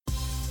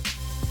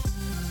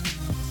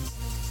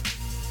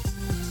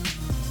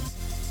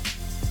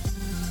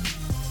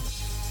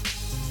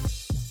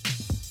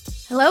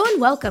Hello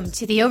and welcome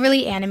to the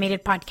Overly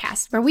Animated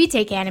Podcast, where we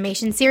take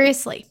animation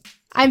seriously.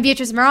 I'm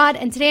Beatrice Murad,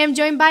 and today I'm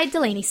joined by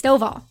Delaney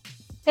Stovall.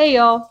 Hey,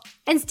 y'all.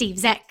 And Steve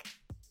Zeck.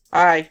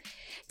 Hi.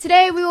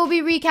 Today we will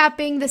be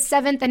recapping the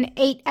 7th and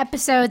 8th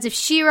episodes of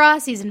She-Ra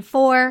Season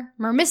 4,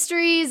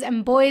 Mermysteries,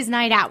 and Boys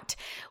Night Out,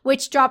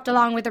 which dropped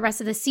along with the rest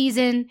of the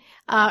season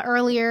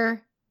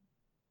earlier.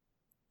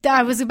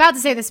 I was about to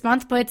say this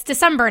month, but it's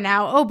December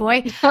now. Oh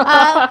boy.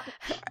 Last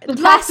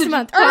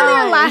month.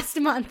 Earlier last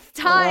month.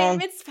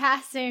 Time. It's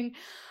passing.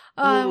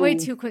 Way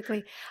too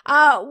quickly.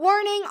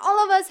 Warning,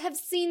 all of us have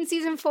seen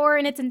Season 4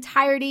 in its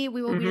entirety.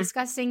 We will be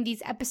discussing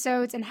these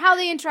episodes and how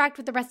they interact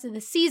with the rest of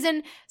the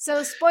season.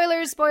 So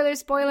spoilers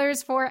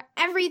for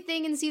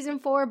everything in Season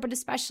 4, but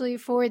especially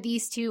for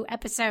these two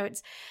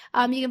episodes.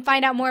 You can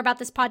find out more about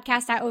this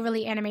podcast at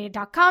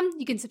overlyanimated.com.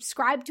 You can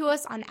subscribe to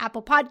us on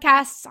Apple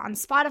Podcasts, on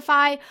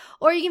Spotify,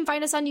 or you can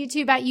find us on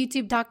YouTube at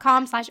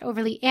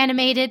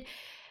youtube.com/overlyanimated.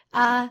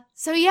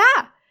 So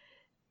yeah.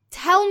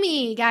 Tell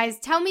me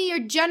your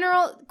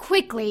general,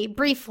 quickly,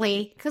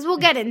 briefly, because we'll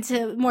get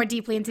into more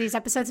deeply into these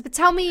episodes, but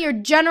tell me your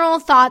general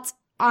thoughts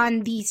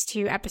on these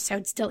two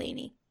episodes,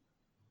 Delaney.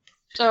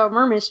 So,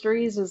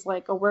 Mermysteries is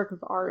like a work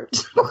of art.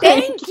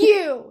 Thank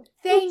you.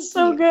 Thank you.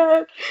 So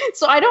good.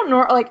 So I don't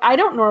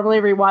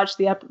normally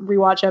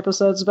rewatch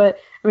episodes, but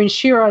I mean,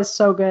 She-Ra is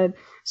so good.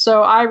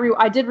 So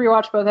I did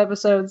rewatch both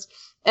episodes,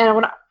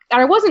 and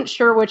I wasn't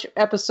sure which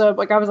episode.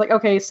 Like I was like,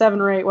 okay, 7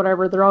 or 8,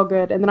 whatever. They're all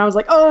good. And then I was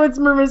like, oh, it's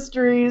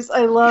Mermysteries.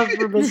 I love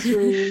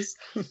Mermysteries.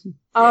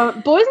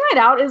 Boys Night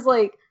Out is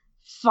like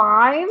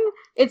fine.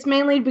 It's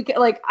mainly because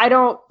like I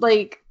don't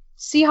like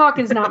Seahawk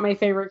is not my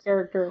favorite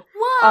character.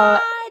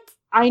 What?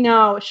 I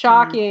know,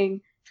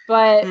 shocking.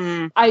 But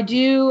I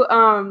do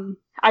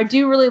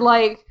really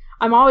like.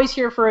 I'm always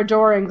here for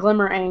Adora and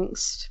Glimmer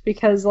Angst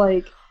because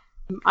like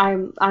I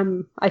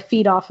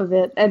feed off of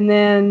it, and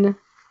then.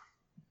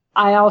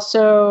 I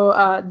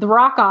also, the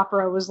rock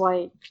opera was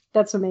like,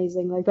 that's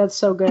amazing. Like, that's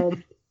so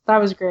good. That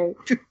was great.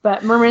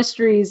 But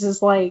Mermysteries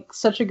is like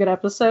such a good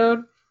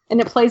episode.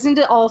 And it plays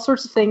into all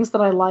sorts of things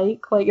that I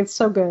like. Like, it's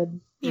so good.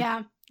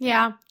 Yeah.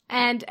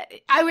 And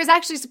I was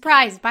actually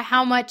surprised by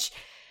how much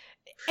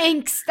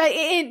angst,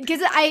 because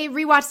I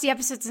rewatched the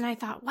episodes and I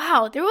thought,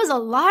 wow, there was a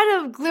lot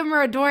of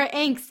Glimmer Adora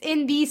angst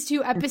in these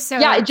two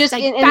episodes. Yeah, just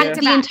like, back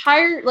to back.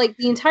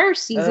 The entire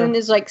season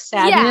is like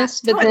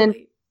sadness, but then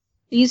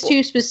these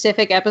two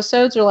specific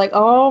episodes are like,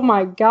 oh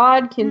my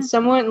god, can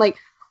someone like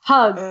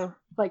hug? Hug.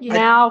 I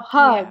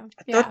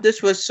thought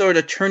this was sort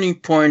of a turning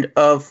point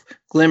of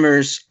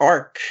Glimmer's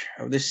arc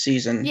of this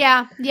season.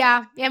 Yeah,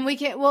 and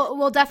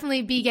we'll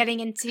definitely be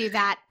getting into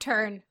that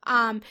turn.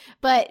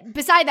 But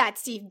beside that,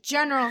 Steve,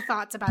 general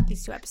thoughts about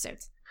these two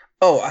episodes.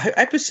 Oh,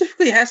 I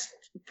specifically has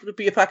to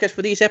be a podcast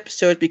for these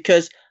episodes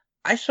because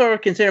I sort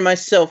of consider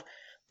myself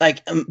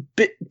like a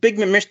big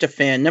Mermista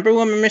fan, number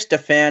one Mermista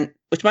fan,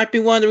 which might be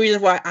one of the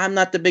reasons why I'm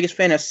not the biggest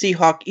fan of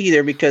Seahawk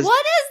either. Because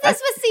what is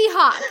this with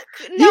Seahawk?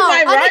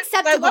 No,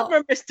 unacceptable. I love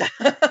Mermista.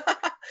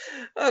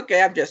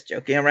 Okay, I'm just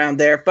joking around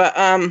there, but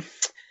I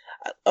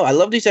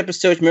love these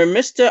episodes.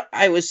 Mermista,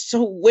 I was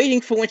so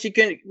waiting for when she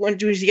get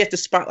the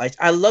spotlights.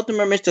 I love the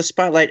Mermista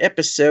spotlight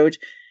episode,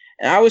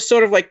 and I was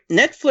sort of like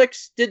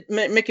Netflix did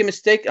make a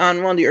mistake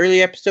on one of the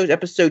early episodes,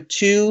 episode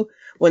 2.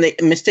 When they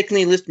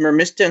mistakenly list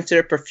Mermista instead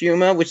of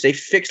Perfuma, which they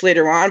fixed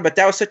later on. But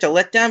that was such a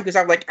letdown because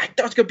I'm like, I thought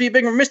it was going to be a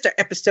big Mermista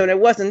episode. It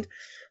wasn't.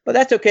 But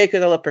that's okay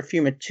because I love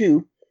Perfuma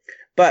too.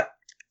 But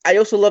I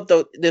also love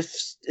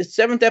this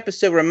 7th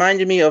episode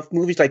reminded me of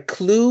movies like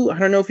Clue. I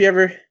don't know if you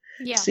ever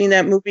seen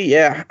that movie.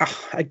 Yeah,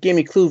 it gave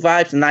me Clue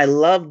vibes and I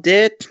loved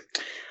it.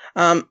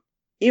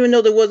 Even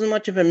though there wasn't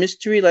much of a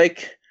mystery,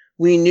 like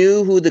we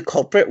knew who the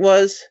culprit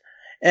was.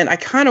 And I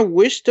kind of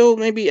wish though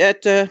maybe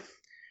at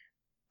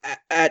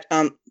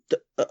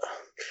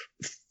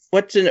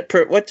what's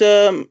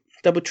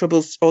Double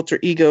Trouble's alter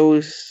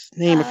ego's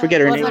name? I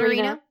forget her name.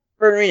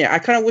 Flutterina. I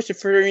kind of wish the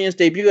Flutterina's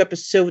debut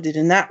episode did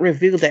not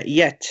reveal that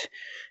yet,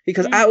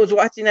 because I was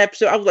watching that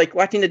episode. I was like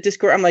watching the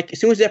Discord. I'm like, as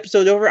soon as the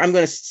episode's over, I'm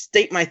going to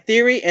state my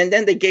theory, and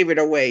then they gave it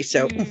away.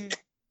 So,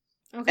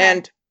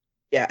 and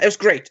yeah, it was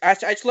great. I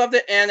just loved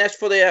it. And as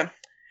for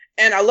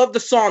and I love the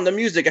song, the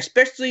music,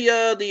 especially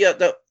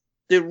the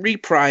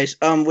reprise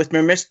with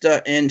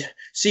Mermista and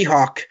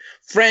Seahawk.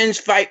 Friends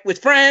fight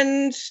with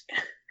friends.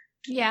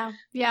 Yeah.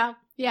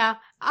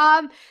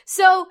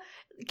 So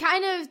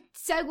kind of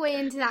segue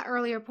into that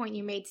earlier point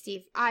you made,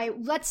 Steve.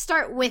 Let's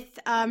start with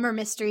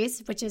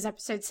Mermysteries, which is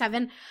episode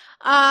 7.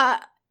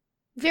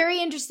 Very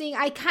interesting.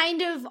 I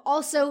kind of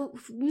also,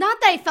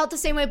 not that I felt the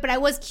same way, but I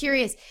was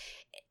curious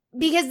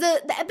because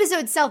the episode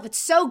itself, it's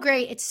so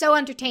great, it's so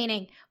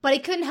entertaining, but I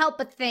couldn't help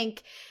but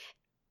think,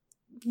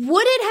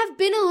 would it have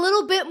been a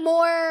little bit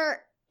more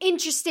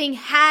interesting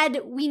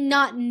had we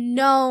not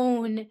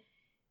known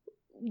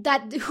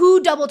that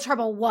who Double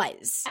Trouble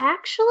was?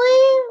 Actually,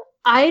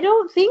 I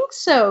don't think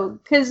so.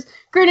 Because,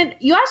 granted,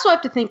 you also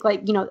have to think,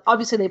 like, you know,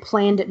 obviously they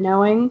planned it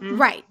knowing.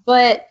 Right.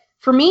 But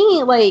for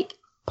me, like,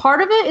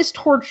 part of it is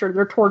torture.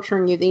 They're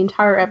torturing you the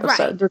entire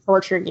episode. Right. They're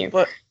torturing you.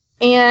 But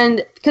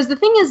and because the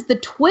thing is, the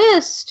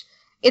twist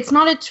it's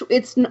not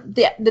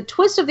the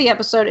twist of the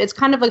episode. It's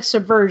kind of like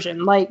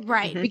subversion, like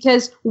right,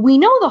 because we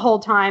know the whole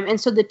time, and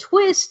so the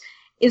twist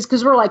is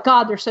because we're like,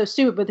 God, they're so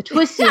stupid, but the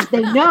twist is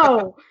they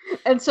know,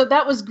 and so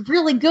that was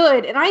really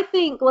good, and I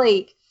think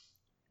like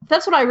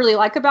that's what I really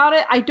like about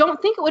it. I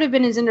don't think it would have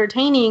been as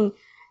entertaining,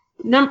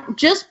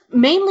 just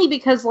mainly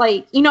because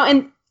like you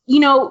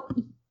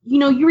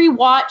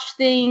rewatch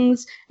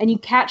things and you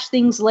catch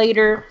things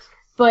later,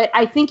 but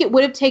I think it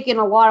would have taken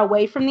a lot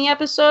away from the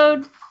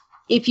episode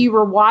if you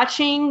were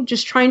watching,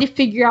 just trying to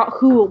figure out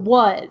who it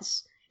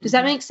was. Does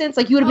that make sense?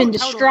 Like, you would have been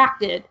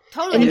distracted.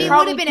 Totally. I mean, it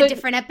would have been a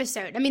different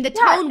episode. I mean, the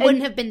tone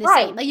wouldn't have been the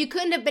same. Like, you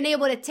couldn't have been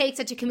able to take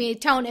such a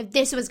comedic tone if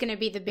this was going to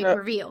be the big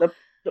reveal.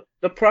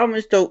 The problem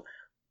is, though,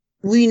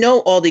 we know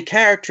all the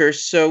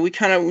characters, so we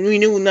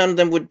knew none of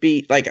them would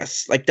be like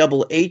us, like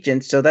double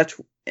agents. So that's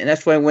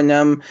why when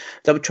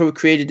Double Trouble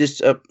created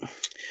this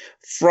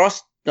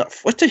Frost. No,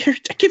 what's the?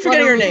 I keep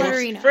forgetting her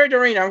name.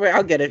 Fredorina.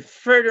 I'll get it.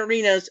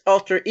 Fredorina's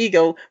alter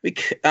ego. We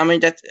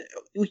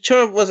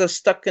sort of was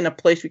stuck in a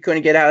place we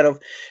couldn't get out of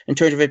in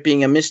terms of it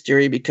being a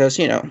mystery because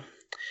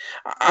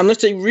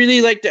unless they really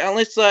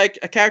unless like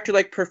a character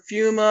like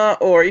Perfuma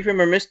or even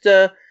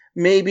Mermista,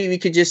 maybe we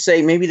could just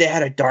say maybe they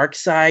had a dark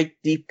side,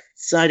 deep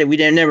side that we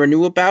never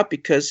knew about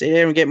because they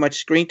didn't get much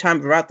screen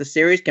time throughout the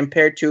series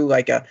compared to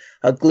like a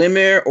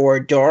Glimmer or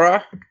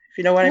Dora. If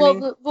you know what I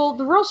mean?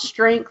 The real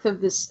strength of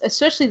this,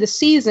 especially the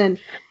season,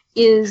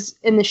 is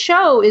in the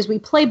show is we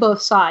play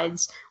both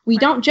sides. We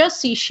don't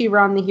just see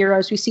She-Ra and the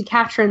heroes; we see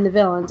Catra and the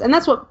villains, and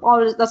that's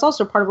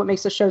also part of what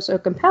makes the show so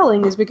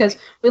compelling. Is because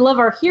we love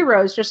our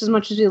heroes just as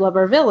much as we love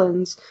our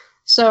villains.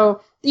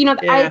 So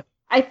I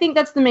think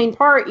that's the main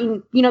part.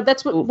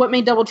 That's what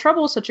made Double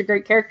Trouble such a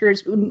great character.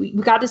 Is we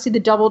got to see the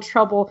Double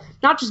Trouble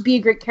not just be a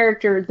great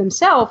character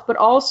themselves, but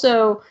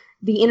also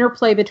the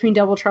interplay between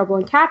Double Trouble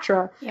and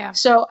Catra. Yeah.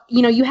 So,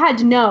 you had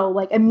to know,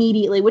 like,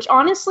 immediately, which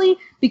honestly,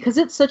 because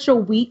it's such a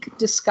weak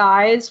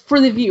disguise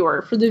for the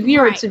viewer,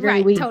 it's a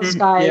very weak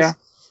disguise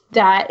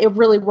that it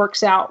really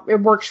works out. It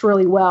works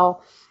really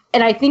well.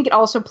 And I think it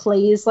also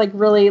plays, like,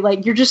 really,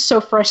 like, you're just so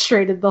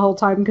frustrated the whole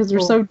time because they're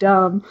so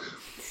dumb.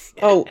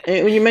 Oh,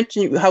 and when you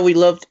mentioned how we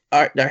loved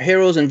our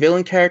heroes and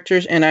villain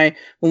characters, and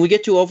when we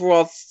get to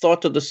overall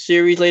thoughts of the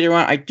series later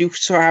on, I do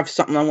sort of have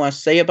something I want to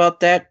say about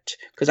that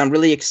because I'm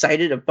really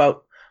excited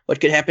about what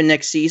could happen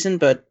next season.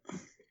 But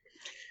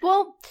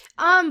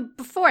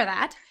before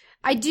that,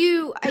 I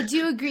do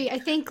agree. I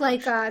think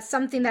like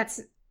something that's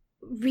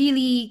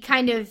really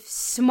kind of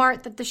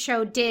smart that the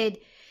show did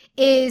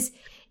is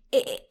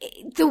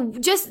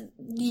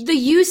the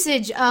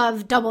usage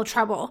of Double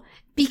Trouble.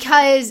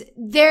 Because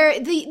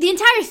the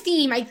entire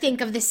theme, I think,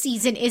 of this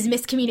season is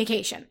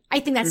miscommunication. I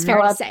think that's fair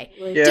to say.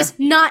 Yeah. Just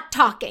not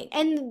talking.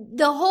 And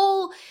the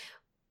whole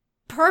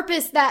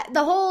the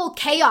whole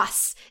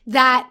chaos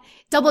that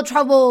Double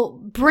Trouble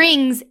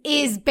brings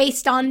is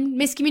based on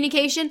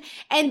miscommunication.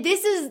 And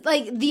this is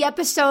like the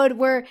episode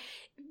where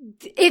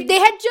if they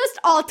had just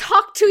all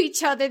talked to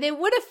each other, they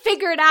would have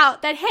figured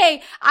out that,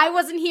 hey, I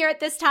wasn't here at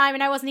this time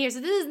and I wasn't here.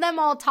 So this is them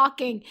all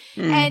talking.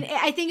 And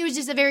I think it was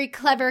just a very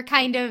clever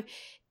kind of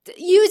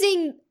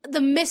using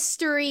the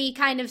mystery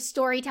kind of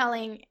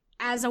storytelling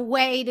as a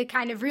way to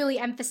kind of really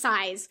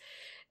emphasize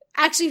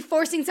actually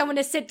forcing someone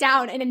to sit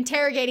down and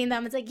interrogating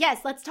them. It's like,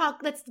 yes, let's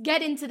talk. Let's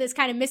get into this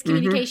kind of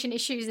miscommunication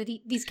issues that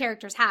these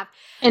characters have.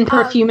 And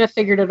Perfuma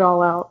figured it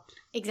all out.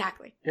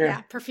 Exactly.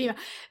 Yeah, Perfuma.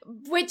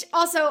 Which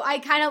also, I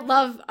kind of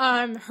love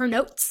her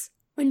notes.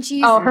 When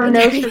she's her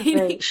notes are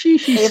great.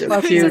 She's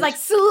so cute. She's like,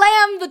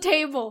 slam the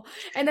table.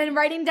 And then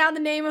writing down the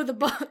name of the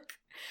book.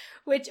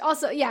 Which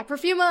also,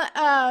 Perfuma,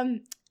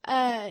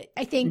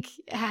 I think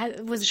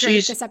was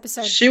great this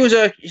episode.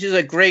 She's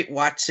a great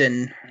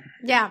Watson.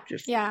 Yeah,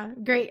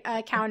 great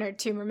counter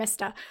to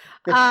Mermista.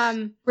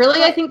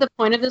 Really, I think the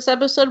point of this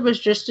episode was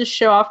just to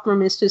show off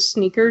Mermista's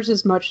sneakers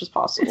as much as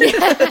possible.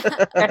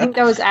 I think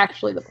that was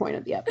actually the point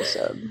of the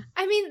episode.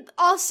 I mean,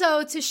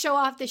 also to show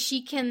off that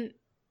she can,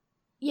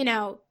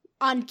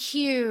 on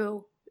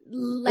cue,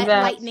 let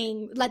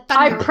thunder.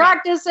 I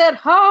practice at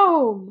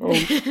home.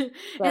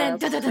 And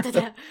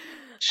then,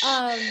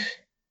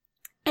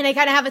 and I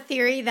kind of have a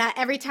theory that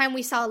every time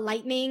we saw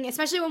lightning,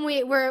 especially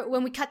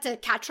when we cut to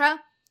Catra,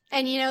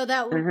 and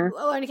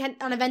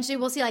and eventually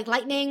we'll see like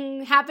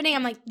lightning happening.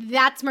 I'm like,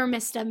 that's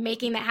Mermista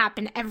making that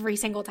happen every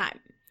single time,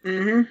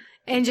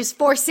 and just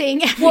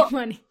forcing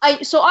everyone.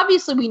 So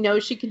obviously we know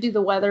she can do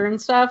the weather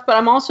and stuff, but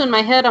I'm also in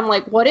my head, I'm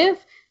like, what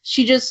if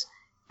she just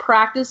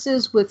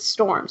practices with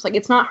storms? Like,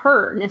 it's not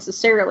her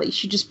necessarily;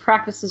 she just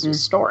practices with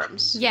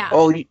storms. Yeah.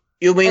 Oh,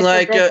 you mean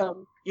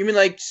you mean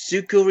like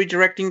Zuko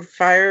redirecting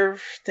fire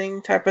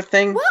thing type of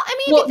thing? Well,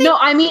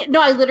 I mean,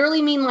 I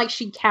literally mean like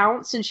she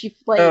counts and she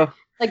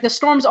like the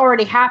storm's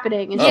already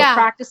happening and she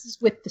practices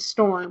with the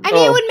storm. I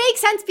mean, it would make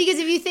sense because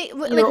if you think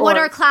like what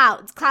are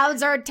clouds?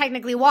 Clouds are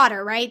technically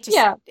water, right? Just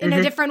in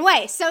a different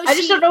way. So I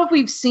just don't know if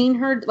we've seen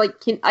her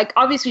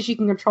obviously she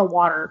can control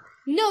water.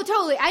 No,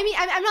 totally. I mean,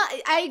 I'm not.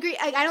 I agree.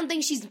 I don't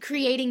think she's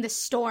creating the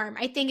storm.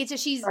 I think it's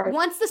just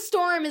once the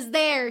storm is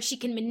there, she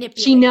can manipulate.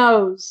 She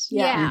knows.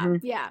 Yeah.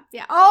 Yeah.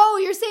 Oh,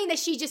 you're saying that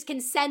she just can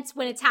sense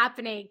when it's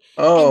happening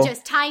and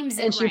just times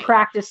it. And she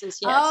practices.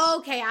 Yes. Oh,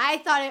 okay. I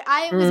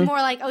thought it was more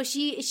like,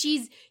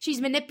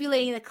 she's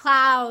manipulating the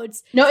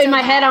clouds. No, in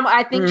my head,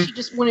 I think she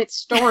just when it's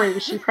storming,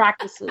 she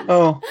practices.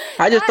 Oh,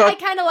 I just thought I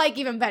kind of like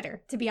even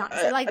better, to be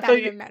honest. I like that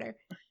even better.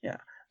 Yeah,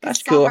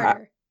 that's cool.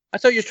 I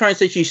thought you were trying to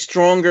say she's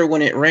stronger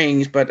when it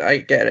rains, but I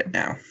get it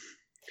now.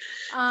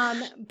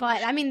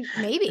 But I mean,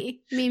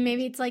 maybe.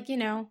 Maybe it's like,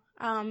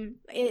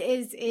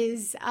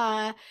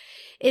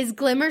 is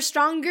Glimmer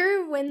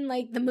stronger when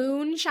like the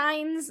moon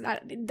shines?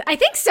 I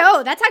think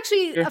so. That's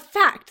actually a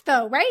fact,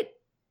 though, right?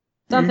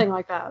 Something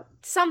like that.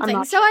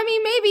 Something. So I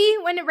mean, maybe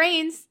when it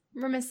rains,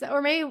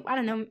 or maybe I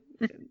don't know,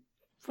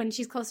 when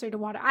she's closer to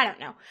water. I don't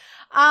know.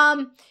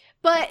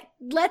 But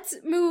let's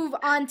move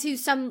on to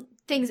some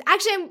things.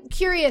 Actually, I'm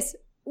curious.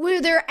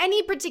 Were there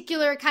any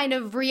particular kind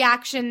of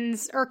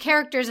reactions or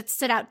characters that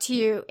stood out to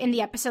you in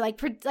the episode?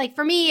 Like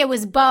for me, it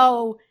was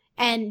Bo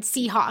and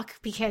Seahawk,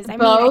 because I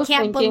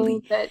can't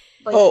believe that.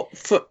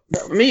 For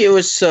me, it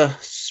was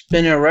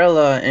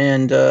Spinnerella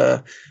and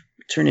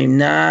what's her name,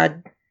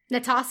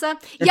 Natasha.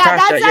 Yeah,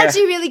 that's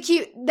actually really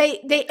cute.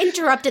 They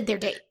interrupted their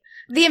date.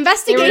 The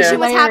investigation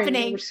was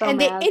happening,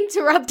 they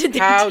interrupted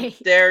their date.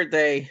 How dare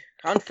they?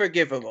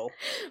 Unforgivable.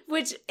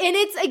 Which, and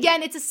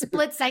it's a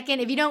split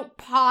second. If you don't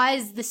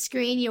pause the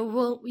screen,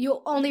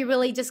 you'll only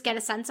really just get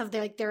a sense of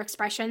their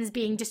expressions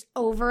being just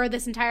over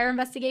this entire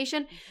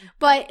investigation.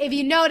 But if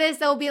you notice,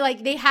 they'll be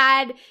like, they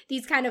had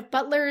these kind of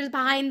butlers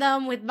behind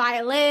them with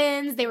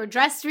violins. They were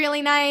dressed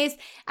really nice.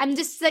 I'm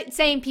just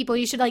saying, people,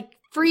 you should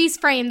freeze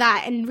frame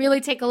that and really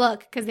take a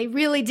look, because they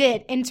really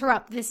did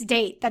interrupt this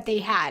date that they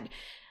had.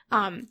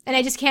 And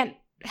I just can't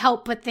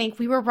help but think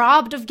we were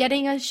robbed of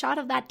getting a shot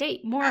of that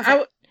date. More of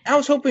it. I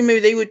was hoping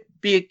maybe they would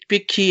be a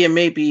big key and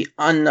maybe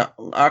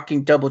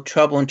unlocking Double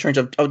Trouble in terms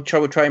of Double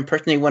Trouble trying to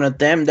impersonate one of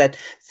them, that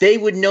they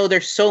would know their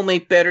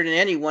soulmate better than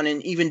anyone,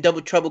 and even Double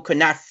Trouble could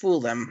not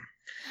fool them.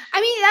 I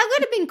mean, that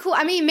would have been cool.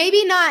 I mean, maybe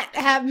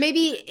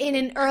in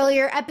an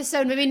earlier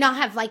episode, maybe not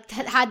have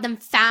had them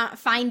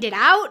find it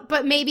out,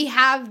 but maybe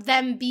have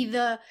them be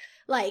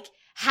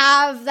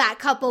have that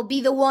couple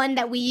be the one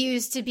that we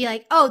use to be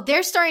like, oh,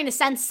 they're starting to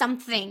sense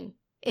something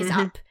is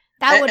up.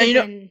 That would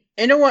have been.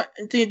 You know what?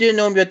 You didn't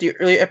know about the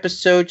early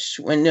episodes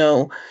when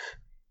Double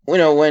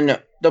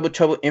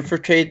Trouble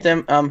infiltrated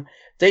them.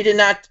 They did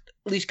not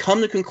at least come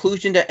to the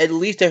conclusion that at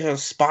least there's a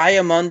spy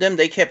among them.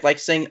 They kept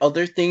saying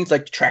other things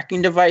like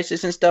tracking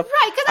devices and stuff.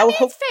 Right, because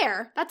it's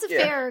fair. That's a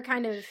fair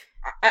kind of.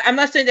 I'm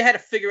not saying they had to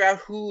figure out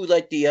who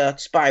the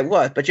spy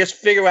was, but just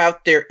figure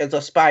out there as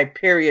a spy.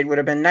 Period would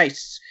have been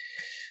nice.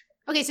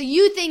 Okay, so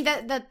you think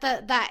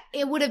that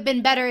it would have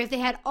been better if they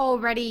had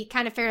already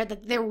kind of figured out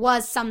that there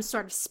was some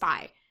sort of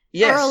spy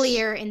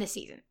earlier in the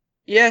season.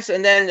 Yes,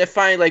 and then they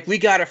finally we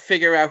got to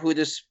figure out who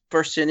this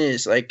person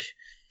is,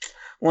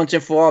 once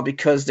and for all,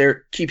 because they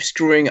keep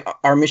screwing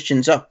our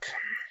missions up.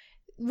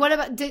 What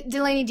about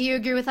Delaney? Do you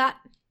agree with that?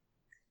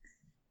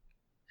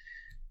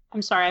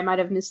 I'm sorry, I might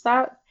have missed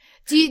that.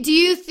 Do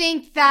you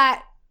think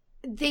that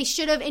they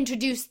should have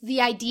introduced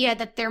the idea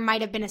that there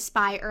might have been a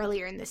spy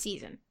earlier in the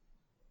season?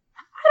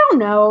 I don't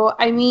know.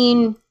 I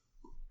mean,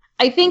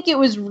 I think it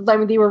was,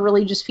 they were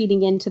really just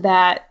feeding into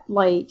that,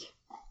 we're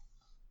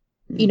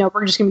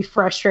just going to be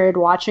frustrated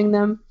watching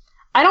them.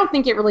 I don't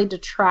think it really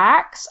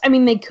detracts. I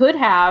mean, they could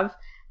have,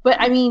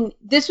 but I mean,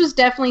 this was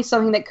definitely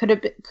something that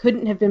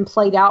couldn't have been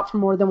played out for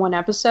more than one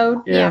episode.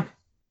 Yeah.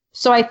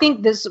 So I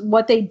think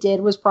what they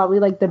did was probably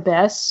the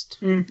best,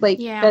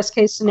 best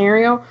case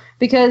scenario,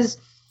 because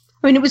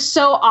I mean, it was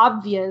so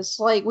obvious.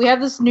 We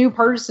have this new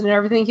person and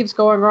everything keeps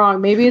going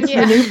wrong. Maybe it's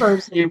the new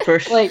person.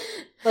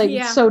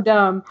 It's so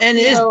dumb. And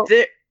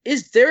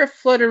is there a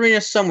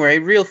Flutterina somewhere? A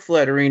real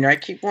Flutterina? I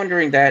keep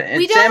wondering that.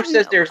 And Sam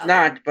says there's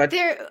not, but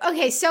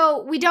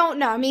so we don't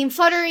know. I mean,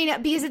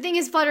 Flutterina, because the thing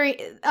is,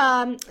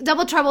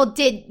 Double Trouble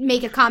did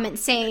make a comment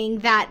saying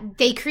that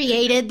they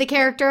created the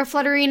character of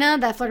Flutterina,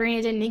 that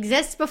Flutterina didn't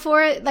exist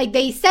before.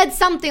 They said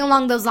something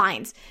along those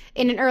lines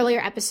in an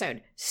earlier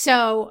episode.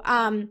 So,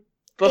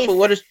 but for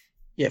what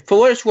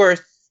it's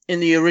worth, in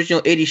the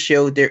original 80s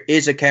show, there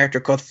is a character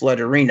called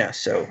Flutterina,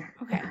 so.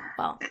 Okay,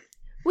 well,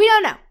 we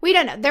don't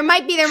know. There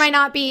might be, there might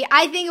not be.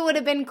 I think it would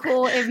have been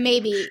cool if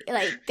maybe,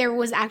 there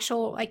was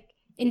actual,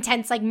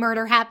 intense,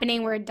 murder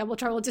happening where Double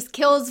Trouble just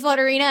kills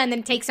Flutterina and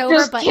then takes over.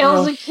 Just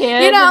kills a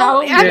kid. I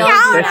don't know.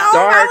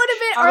 That would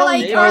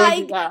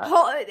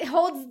have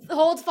been,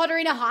 holds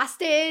Flutterina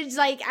hostage,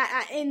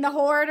 in the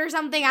Horde or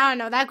something. I don't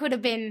know. That could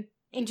have been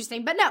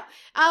interesting, but no,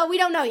 we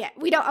don't know yet.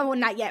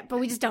 Not yet, but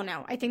we just don't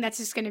know. I think that's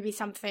just going to be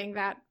something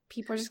that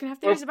people are just going to have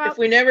theories about. If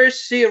we never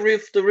see the real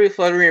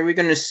Flutterina, we're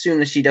going to assume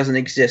that she doesn't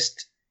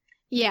exist.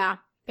 Yeah,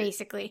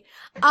 basically.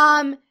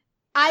 I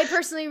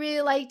personally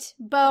really liked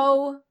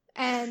Bo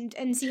and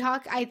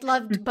Seahawk. I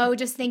loved Bo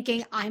just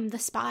thinking, I'm the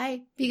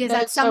spy, because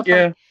that's something.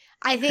 Yeah.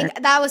 I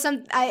think that was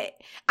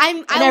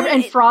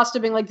And Frost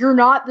being like, "You're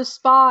not the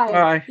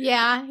spy."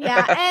 Yeah,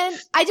 and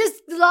I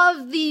just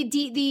love the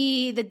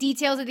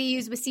details that they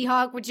use with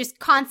Seahawk. We're just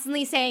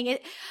constantly saying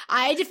it.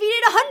 I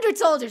defeated 100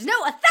 soldiers, no,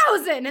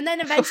 1,000, and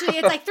then eventually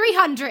it's like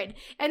 300,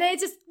 and then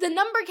it's just the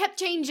number kept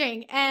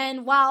changing.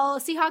 And while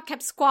Seahawk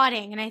kept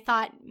squatting, and I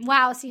thought,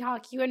 wow,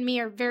 Seahawk, you and me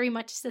are very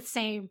much the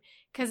same,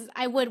 because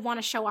I would want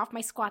to show off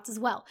my squats as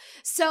well.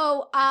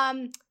 So,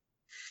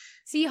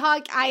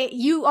 Seahawk,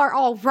 you are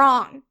all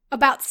wrong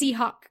about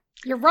Seahawk.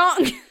 You're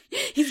wrong.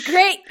 He's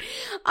great.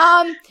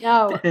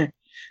 No.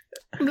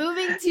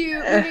 Moving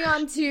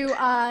on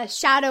to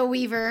Shadow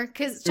Weaver,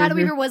 because Shadow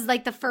Weaver was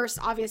like the first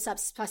obvious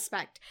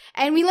suspect,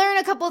 and we learn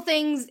a couple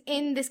things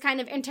in this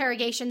kind of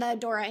interrogation that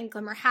Adora and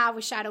Glimmer have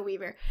with Shadow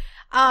Weaver.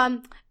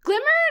 Glimmer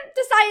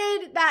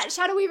decided that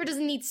Shadow Weaver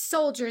doesn't need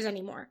soldiers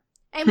anymore.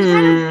 And we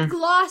kind of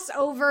gloss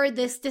over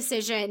this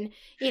decision.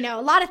 You know,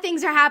 a lot of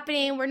things are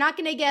happening. We're not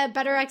going to get a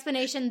better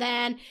explanation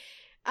than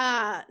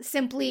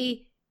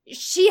simply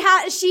she's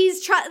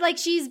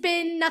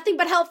been nothing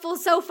but helpful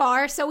so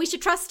far, so we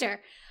should trust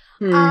her.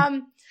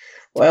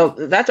 Well,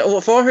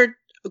 for all her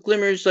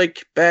Glimmer's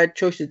like bad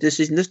choices this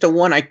season, this is the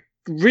one I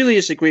really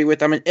disagree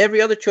with. I mean, every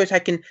other choice I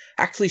can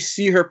actually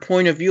see her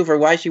point of view for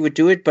why she would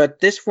do it, but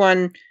this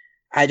one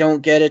I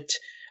don't get it.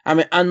 I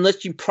mean,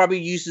 unless she probably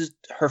uses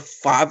her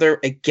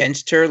father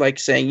against her, like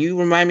saying, "You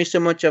remind me so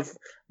much of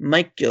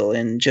Michael,"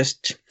 and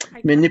just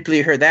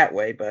manipulate her that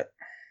way. But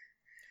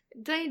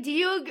do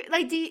you agree?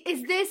 Like,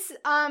 is this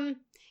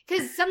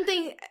because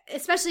something,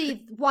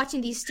 especially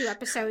watching these 2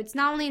 episodes,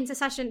 not only in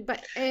Succession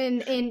but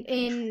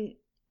in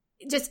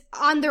just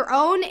on their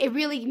own, it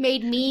really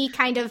made me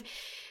kind of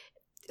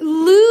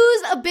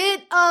lose a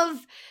bit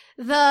of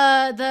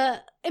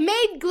it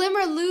made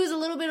Glimmer lose a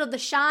little bit of the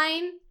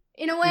shine.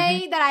 In a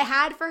way that I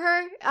had for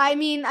her. I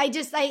mean, I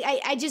just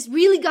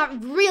really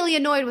got really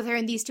annoyed with her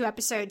in these 2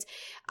 episodes.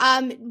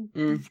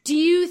 Do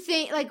you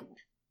think, like,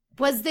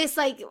 was this,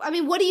 like, I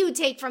mean, what do you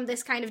take from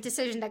this kind of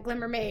decision that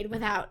Glimmer made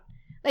without,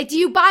 like, do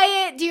you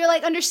buy it? Do you,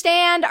 like,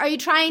 understand? Are you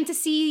trying to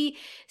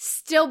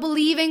still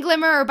believe in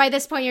Glimmer? Or by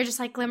this point, you're just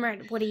like, Glimmer,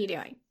 what are you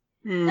doing?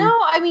 No,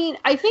 I mean,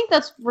 I think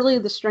that's really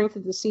the strength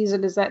of the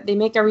season, is that they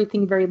make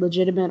everything very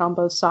legitimate on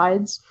both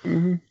sides.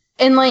 And,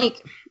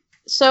 like,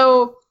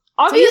 so...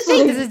 Obviously, so you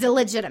think this is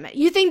illegitimate?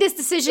 You think this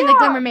decision that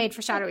Glimmer made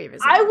for Shadow Weaver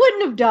is I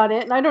wouldn't have done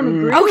it, and I don't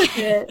agree with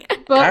it.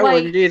 But I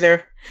wouldn't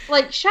either.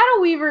 Like, Shadow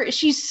Weaver,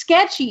 she's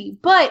sketchy,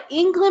 but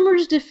in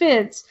Glimmer's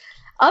defense,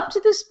 up to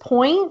this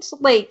point,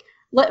 like,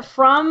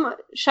 from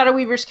Shadow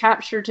Weaver's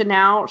capture to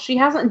now, she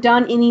hasn't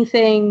done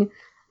anything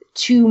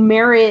to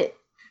merit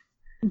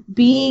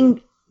being,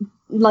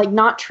 like,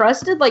 not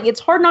trusted. Like,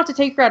 it's hard not to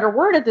take her at her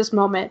word at this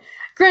moment.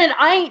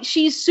 Granted,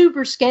 she's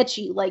super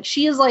sketchy. Like,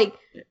 she is, like,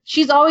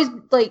 she's always,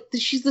 like,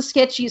 she's the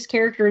sketchiest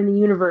character in the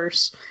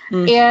universe.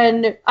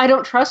 And I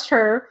don't trust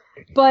her,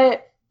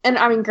 but, and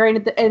I mean,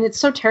 granted, and it's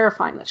so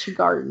terrifying that she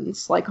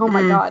gardens. Like, oh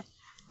my god.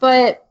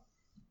 But,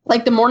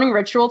 like, the morning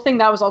ritual thing,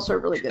 that was also a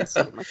really good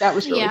scene. Like, that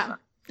was really fun.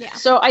 Yeah.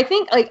 So I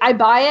think, like, I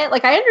buy it.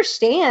 Like, I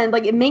understand.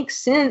 Like, it makes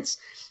sense.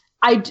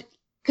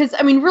 Because,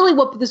 I mean, really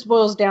what this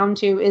boils down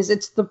to is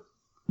it's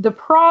the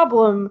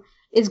problem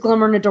is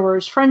Glimmer and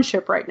Adora's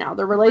friendship right now.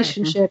 Their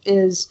relationship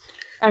is,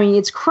 I mean,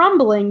 it's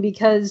crumbling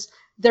because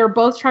they're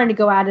both trying to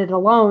go at it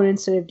alone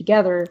instead of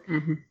together.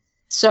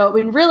 So, I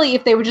mean, really,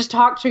 if they would just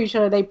talk to each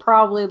other, they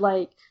probably,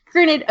 like,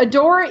 granted,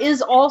 Adora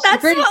is also...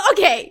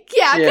 okay,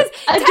 yeah, because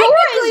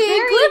technically,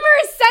 Glimmer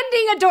is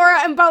sending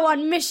Adora and Bo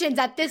on missions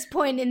at this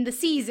point in the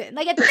season.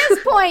 Like, at this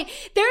point,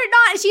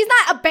 she's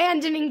not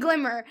abandoning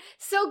Glimmer.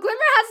 So, Glimmer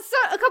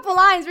has a couple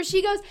lines where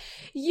she goes,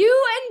 "You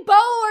and Bo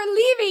are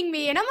leaving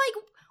me," and I'm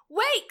like...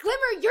 Wait,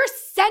 Glimmer, you're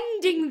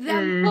sending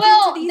them.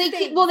 Well,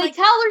 they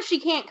tell her she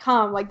can't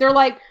come. Like, they're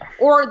like,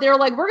 we're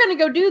gonna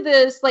go do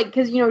this. Like,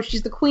 because, you know,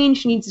 she's the queen,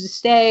 she needs to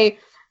stay.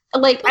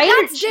 Like, but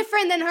that's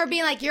different than her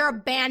being like, "You're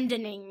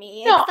abandoning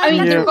me." No, I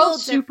mean, they're both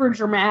super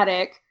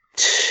dramatic.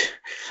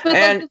 But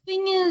and, like, the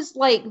thing is,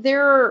 like,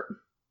 they're...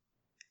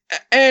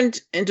 And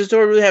does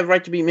Dora really have a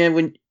right to be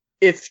man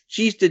if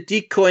she's the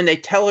decoy and they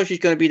tell her she's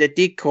going to be the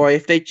decoy?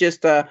 If they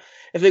just,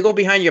 if they go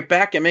behind your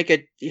back and make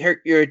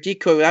you're a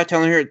decoy without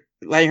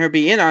letting her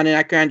be in on it,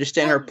 I can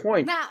understand her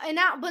point.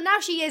 But now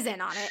she is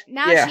in on it.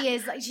 She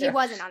is, like, she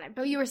wasn't on it.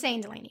 But you were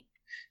saying, Delaney.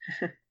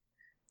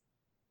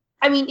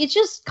 I mean, it's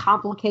just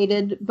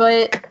complicated,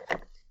 but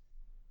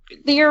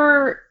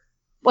they're,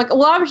 like,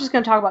 well, I was just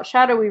going to talk about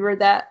Shadow Weaver,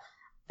 that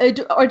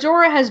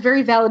Adora has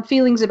very valid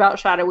feelings about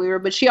Shadow Weaver,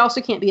 but she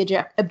also can't be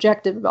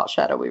objective about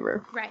Shadow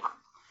Weaver. Right.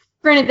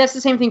 Granted, that's the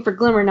same thing for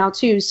Glimmer now,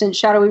 too, since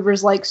Shadow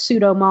Weaver's, like,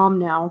 pseudo-mom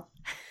now.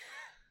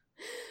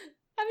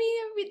 I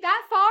mean,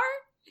 that far?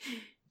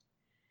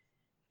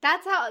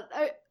 That's how...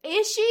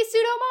 is she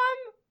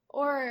pseudo-mom?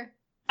 Or...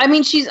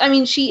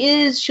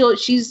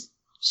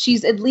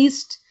 She's at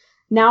least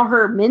now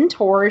her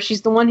mentor.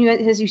 She's the one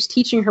who's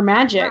teaching her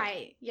magic.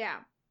 Right, yeah.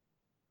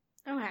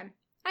 Okay.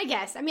 I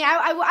guess. I mean,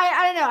 I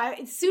don't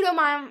know.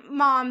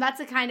 Pseudo-mom, that's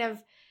a kind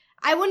of...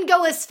 I wouldn't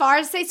go as far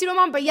as say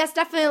pseudo-mom, but yes,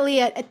 definitely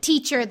a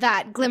teacher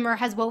that Glimmer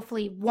has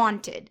woefully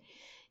wanted.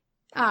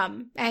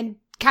 And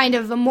kind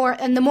of the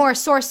more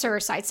sorcerer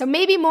side. So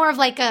maybe more of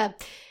like a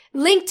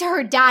link to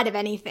her dad, if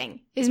anything,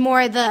 is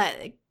more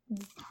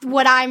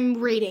what I'm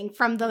reading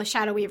from the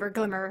Shadow Weaver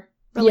Glimmer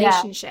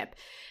relationship.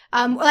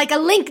 Like a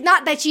link,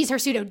 not that she's her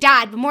pseudo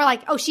dad, but more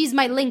like, oh, she's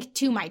my link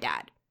to my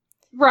dad.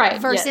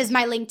 Right. Versus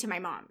my link to my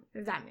mom,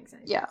 if that makes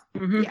sense. Yeah.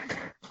 Mm-hmm. Yeah.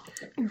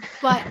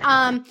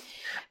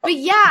 But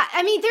yeah,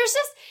 I mean, there's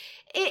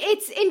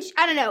just,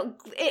 I don't know,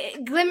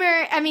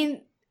 Glimmer, I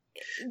mean,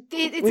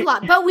 it's a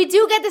lot. But we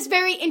do get this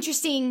very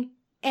interesting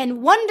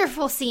and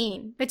wonderful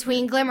scene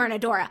between Glimmer and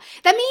Adora.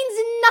 That means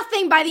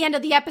nothing by the end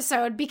of the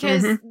episode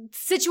because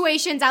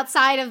situations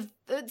outside of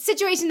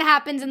situation that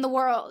happen in the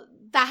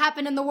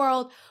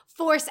world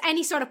force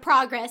any sort of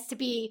progress to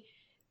be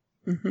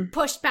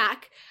pushed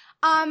back.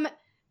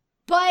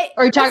 But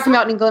are you talking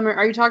about in Glimmer?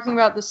 Are you talking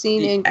about the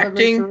scene in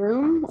Glimmer's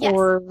room? Yes,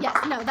 or yes,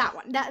 no, that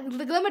one,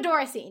 the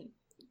Glimmadora scene,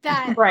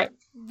 that right,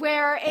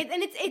 where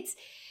it's.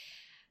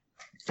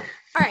 All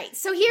right,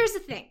 so here's the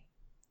thing: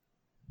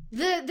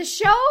 the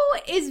show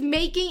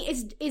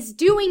is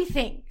doing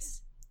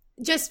things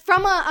just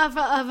from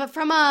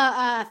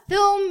a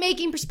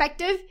filmmaking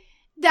perspective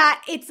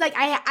that it's like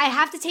I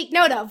have to take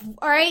note of.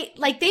 All right,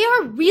 like they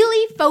are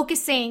really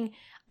focusing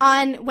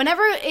on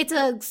whenever it's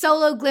a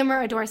solo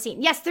Glimmer Adora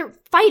scene. Yes, they're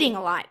fighting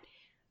a lot.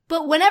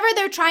 But whenever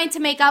they're trying to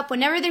make up,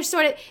 whenever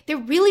they're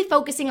really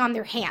focusing on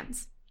their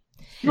hands.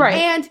 Right.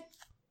 And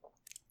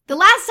the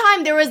last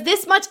time there was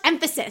this much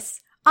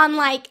emphasis on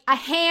like a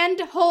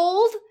hand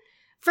hold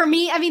for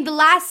me, I mean,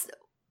 it's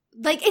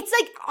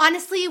like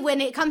honestly,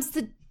 when it comes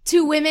to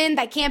two women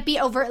that can't be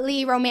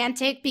overtly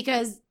romantic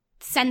because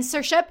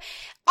censorship,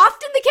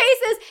 often the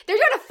case is they're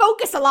trying to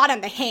focus a lot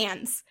on the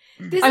hands.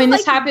 This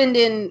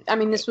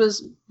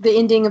was the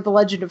ending of The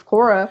Legend of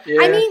Korra.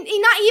 Yeah. I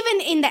mean, not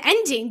even in the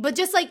ending, but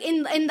just like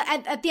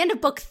at the end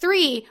of book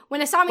 3, when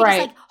Asami just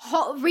like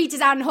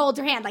reaches out and holds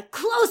her hand, like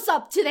close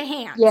up to the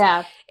hand.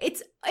 Yeah,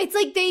 it's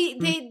like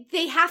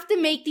they have to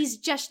make these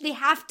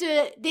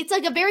it's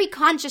like a very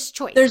conscious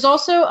choice. There's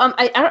also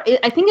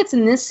I think it's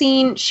in this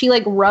scene she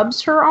like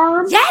rubs her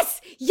arm. Yes.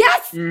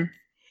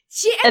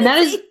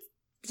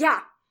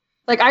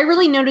 Like I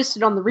really noticed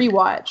it on the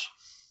rewatch.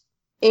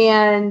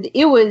 And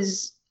it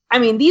was, I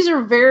mean, these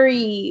are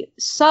very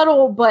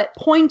subtle but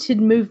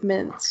pointed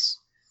movements.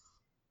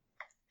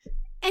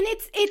 And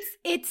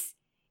it's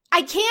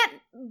I can't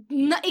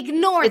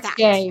ignore it's that.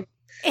 Gay.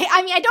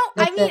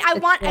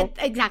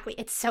 Exactly.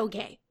 It's so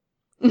gay.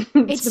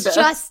 It's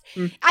just,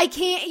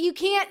 you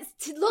can't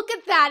look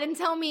at that and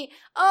tell me,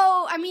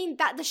 oh, I mean,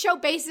 that the show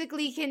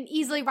basically can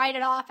easily write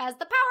it off as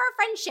the power of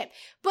friendship.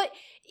 But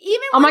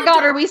even oh my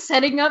God, are we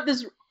setting up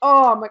this?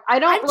 Oh, I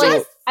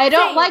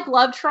don't like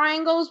love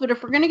triangles, but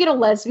if we're gonna get a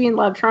lesbian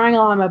love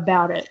triangle, I'm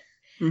about it.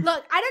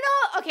 Look, I don't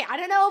know. Okay, I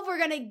don't know if we're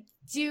gonna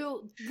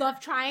do love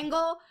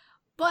triangle,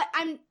 but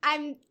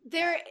I'm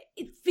there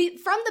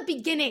from the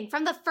beginning,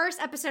 from the first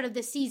episode of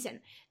this season.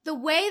 The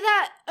way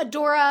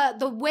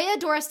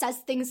Adora says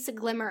things to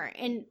Glimmer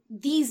in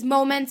these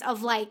moments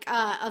of like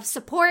of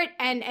support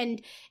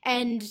and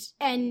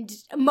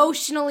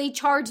emotionally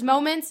charged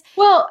moments.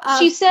 Well,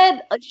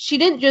 she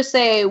didn't just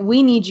say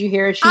we need you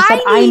here. She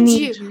said I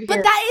need you. But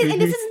here. that is,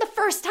 and this isn't the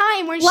first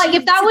time where like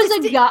if that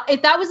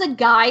was a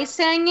guy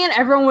saying it,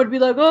 everyone would be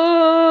like,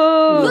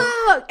 oh.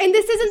 Look, and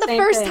this isn't the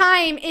first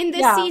time in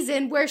this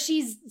season where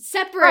she's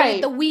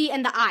separated the we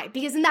and the I,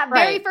 because in that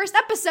very first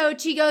episode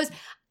she goes,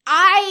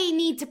 I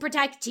need to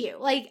protect you.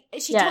 Like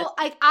she told,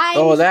 like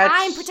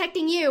I'm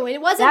protecting you.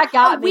 It wasn't.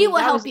 We will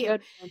help you.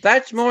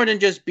 That's more than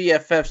just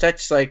BFFs.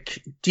 That's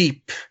like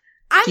deep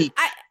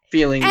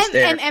feelings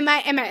there. Am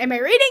I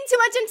reading too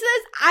much into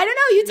this? I don't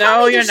know. You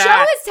tell me. The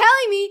show is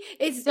telling me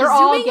it's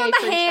zooming on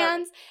the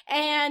hands,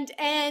 and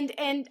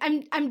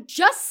I'm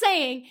just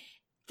saying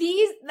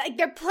these, like,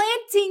 they're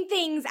planting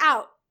things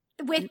out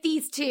with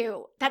these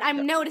two that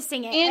I'm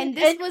noticing it, and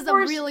this was a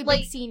really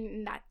big scene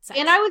in that sense.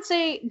 And I would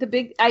say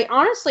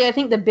I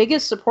think the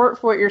biggest support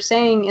for what you're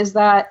saying is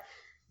that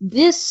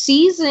this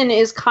season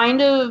is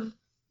kind of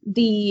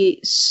the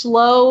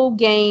slow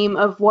game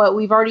of what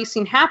we've already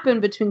seen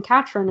happen between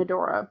Catra and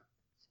Adora,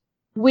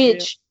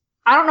 which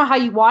I don't know how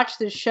you watch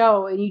this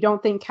show and you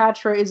don't think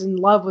Catra is in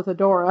love with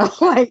Adora.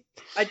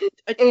 I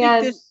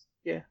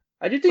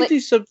do think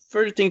these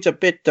subverted things a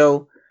bit,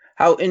 though.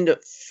 How in the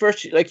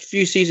first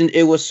few seasons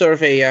it was sort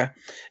of a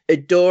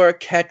Adora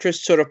Catra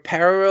sort of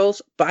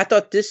parallels, but I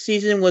thought this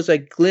season was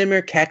like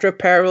Glimmer Catra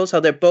parallels. How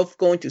they're both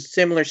going to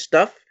similar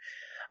stuff.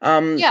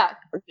 Even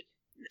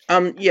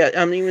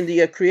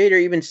the creator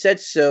even said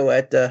so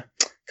at the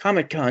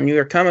Comic-Con, New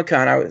York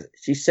Comic-Con.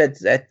 She said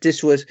that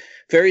this was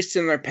very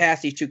similar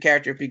path these two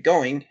characters be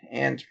going,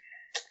 and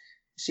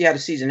see how the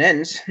season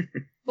ends.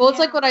 Well, it's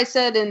like what I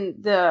said in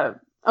the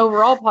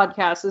overall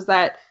podcast is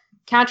that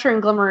Catra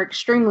and Glimmer are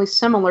extremely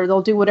similar.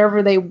 They'll do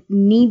whatever they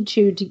need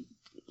to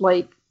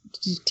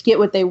get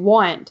what they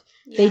want.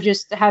 Yeah. They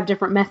just have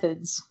different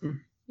methods.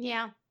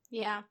 Yeah.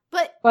 Yeah,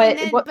 but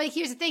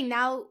here's the thing.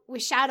 Now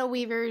with Shadow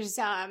Weaver's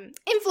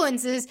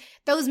influences,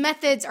 those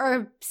methods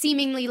are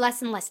seemingly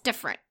less and less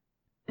different.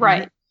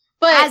 Right.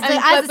 But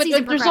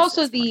there's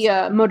also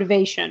the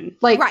motivation.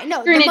 Like, right,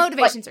 no, the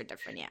motivations are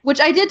different, yeah. Which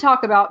I did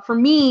talk about. For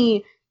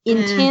me,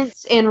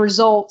 intents and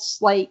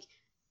results, like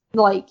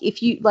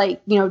if you,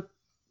 like, you know,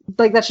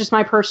 like that's just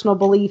my personal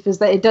belief, is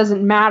that it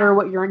doesn't matter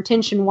what your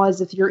intention was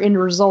if your end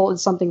result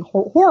is something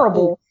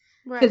horrible.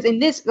 Because in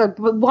this, by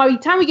the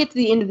time we get to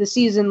the end of the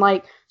season,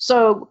 like,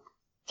 so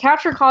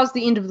Catra caused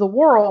the end of the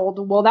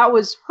world. Well, that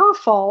was her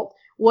fault.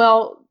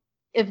 Well,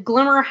 if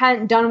Glimmer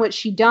hadn't done what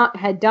she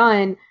had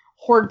done,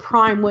 Horde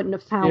Prime wouldn't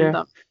have found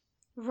them.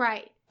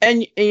 Right.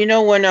 And you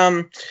know, when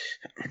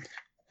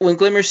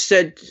Glimmer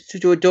said to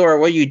Adora,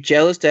 "Were you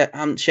jealous that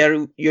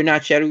you're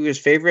not Shadow Weaver's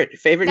favorite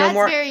That's no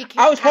more?" Very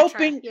I was Catra,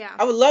 hoping, yeah.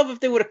 I would love if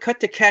they would have cut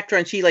to Catra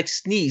and she like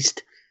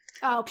sneezed.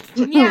 Oh,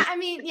 yeah. I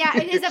mean, yeah,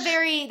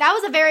 that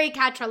was a very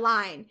Catra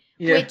line,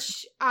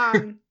 which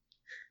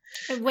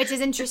is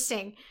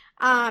interesting.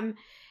 And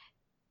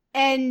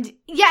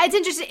yeah, it's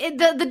interesting.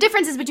 The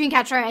differences between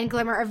Catra and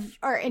Glimmer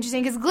are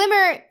interesting, because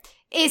Glimmer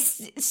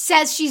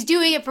says she's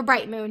doing it for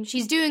Bright Moon.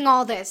 She's doing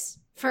all this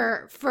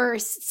for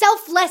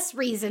selfless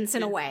reasons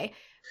in a way.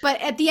 But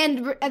at the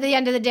end of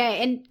the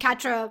day, and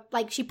Catra,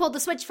 like, she pulled the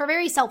switch for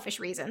very selfish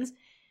reasons.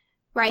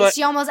 Right? But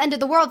she almost ended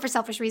the world for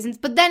selfish reasons.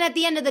 But then at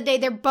the end of the day,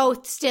 they're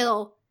both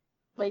still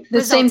like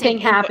the same thing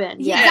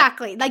happened. Yeah.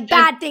 Exactly. Like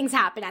bad things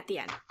happen at the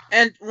end.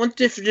 And one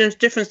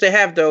difference they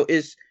have, though,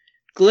 is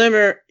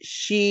Glimmer,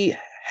 she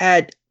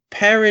had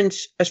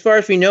parents. As far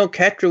as we know,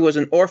 Catra was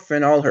an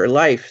orphan all her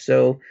life.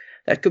 So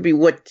that could be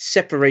what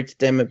separates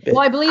them a bit.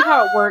 Well, I believe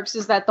how it works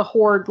is that the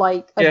Horde,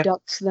 like,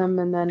 abducts them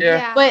and then...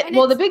 Yeah. But,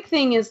 well, the big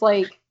thing is,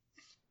 like...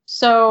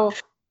 So,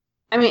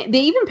 I mean, they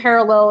even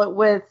parallel it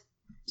with...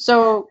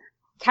 So,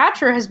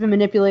 Catra has been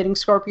manipulating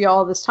Scorpio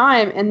all this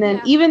time, and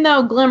then even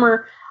though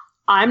Glimmer...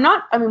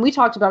 we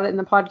talked about it in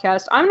the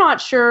podcast.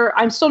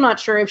 I'm still not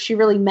sure if she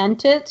really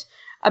meant it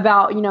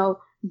about, you know,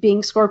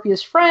 being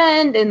Scorpio's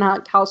friend and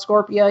how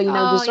Scorpio, you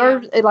know,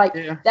 deserves it, like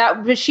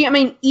that. But she, I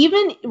mean,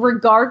 even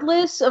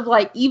regardless of,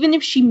 like, even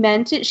if she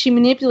meant it, she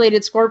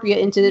manipulated Scorpio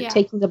into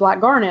taking the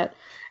Black Garnet.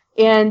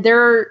 And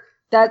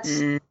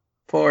even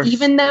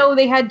though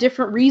they had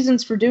different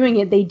reasons for doing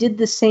it, they did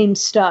the same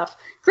stuff.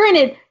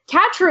 Granted,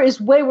 Catra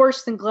is way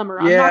worse than Glimmer.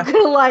 I'm not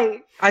gonna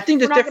lie. I think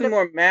there's definitely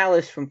more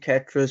malice from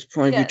Catra's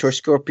point of view towards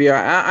Scorpio.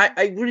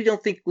 I really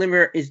don't think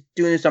Glimmer is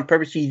doing this on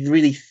purpose. She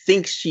really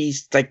thinks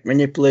she's, like,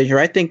 manipulating her.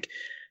 I think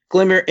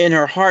Glimmer in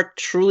her heart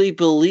truly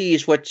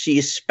believes what she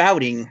is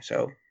spouting.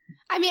 So,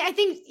 I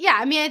think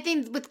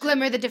with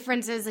Glimmer, the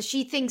difference is that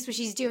she thinks what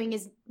she's doing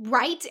is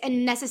right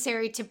and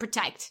necessary to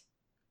protect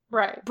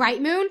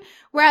Bright Moon.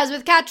 Whereas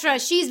with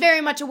Catra, she's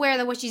very much aware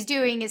that what she's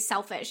doing is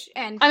selfish.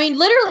 And I mean,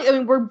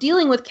 literally, we're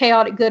dealing with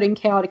chaotic good and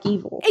chaotic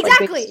evil.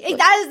 Exactly. Like,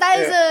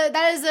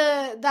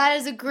 that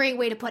is a great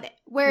way to put it.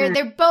 Where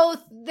they're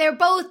both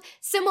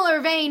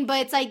similar vein,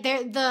 but it's like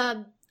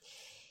the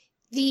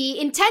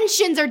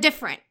intentions are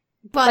different.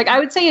 But, like, I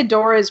would say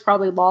Adora is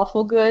probably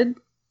lawful good.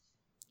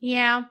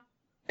 Yeah.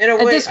 In a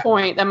way, at this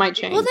point, that might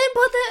change. Well, then,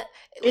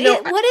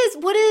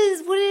 what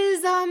is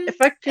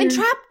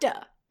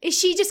Entrapta? Is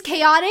she just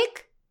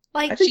chaotic?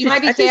 Like, she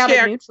might be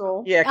chaotic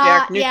neutral. Yeah,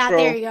 chaotic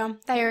neutral. Yeah,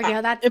 there you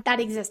go. That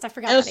exists. I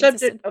forgot that existed.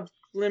 Subject of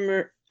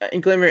Glimmer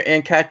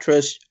and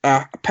Catra's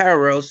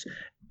parallels,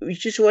 we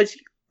just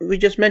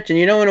mentioned,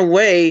 you know, in a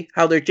way,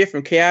 how they're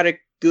different.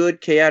 Chaotic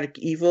good, chaotic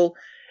evil.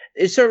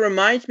 It sort of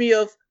reminds me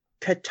of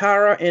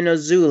Katara and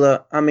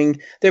Azula. I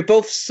mean, they're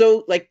both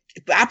so, like,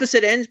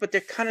 opposite ends, but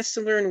they're kind of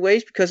similar in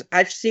ways, because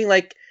I've seen,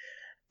 like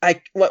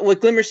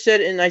what Glimmer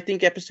said in, I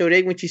think, episode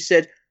 8, when she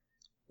said,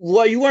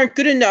 "Well, you weren't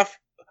good enough.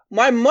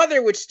 My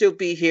mother would still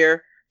be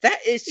here." We'll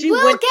get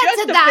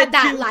to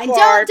that line.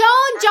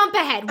 Don't jump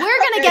ahead. We're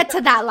gonna get to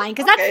that line,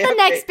 because that's the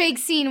next big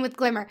scene with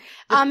Glimmer.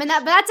 But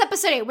that's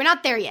episode 8. We're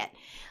not there yet.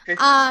 Okay.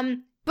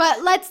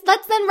 But let's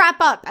then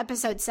wrap up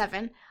episode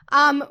 7.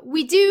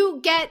 We do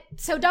get,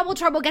 so Double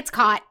Trouble gets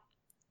caught,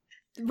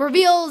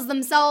 reveals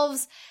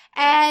themselves,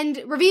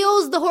 and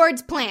reveals the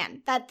Horde's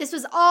plan. That this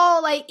was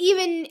all, like,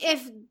 even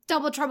if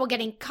Double Trouble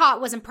getting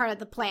caught wasn't part of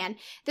the plan,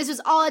 this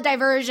was all a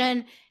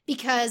diversion,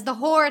 because the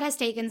Horde has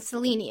taken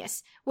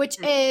Selenius, which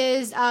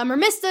is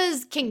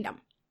Mermista's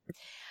kingdom.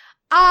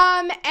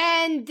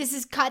 And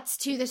this cuts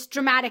to this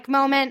dramatic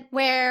moment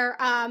where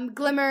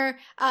Glimmer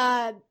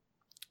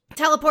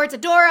teleports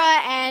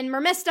Adora and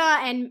Mermista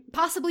and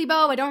possibly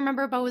Bo. I don't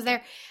remember if Bo was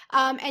there.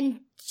 And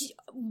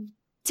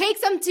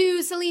takes them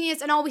to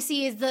Selenius, and all we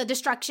see is the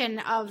destruction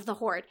of the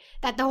Horde,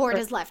 that the Horde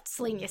has left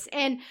Selenius.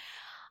 And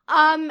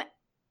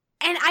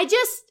I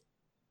just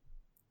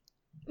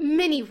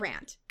mini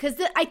rant, because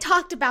I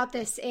talked about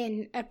this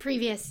in a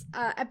previous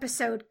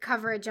episode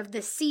coverage of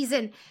this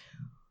season.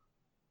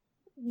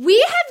 We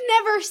have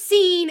never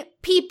seen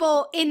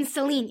people in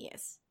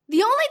Selenius.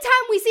 The only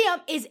time we see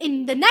them is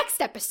in the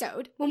next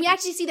episode, when we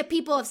actually see the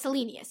people of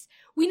Selenius.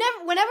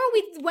 Whenever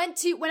we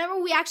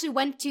actually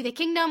went to the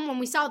kingdom, when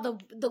we saw the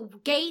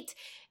gate,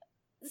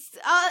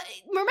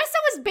 Mermista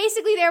was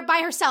basically there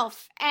by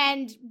herself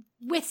and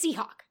with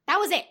Seahawk. That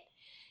was it.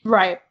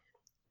 Right.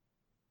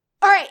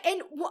 All right,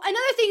 and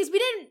another thing is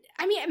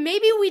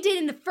maybe we did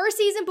in the first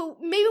season,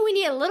 but maybe we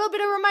need a little bit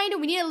of reminder.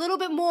 We need a little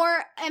bit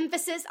more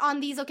emphasis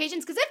on these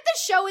locations, because if the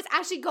show is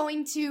actually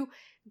going to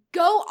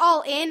go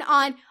all in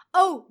on,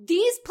 oh,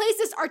 these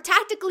places are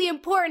tactically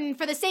important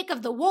for the sake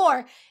of the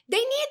war, they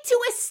need to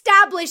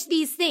establish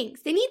these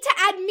things. They need to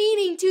add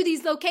meaning to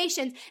these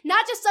locations,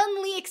 not just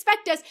suddenly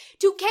expect us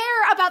to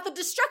care about the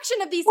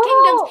destruction of these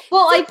kingdoms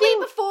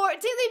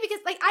simply because,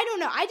 like, I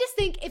don't know. I just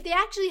think if they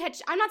actually had,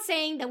 I'm not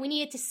saying that we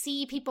needed to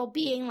see people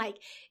being, like,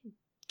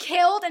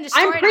 killed and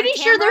destroyed. I'm pretty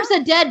sure there's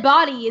a dead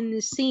body in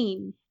this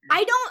scene.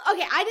 I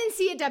didn't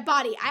see a dead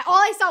body. All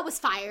I saw was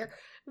fire.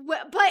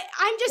 But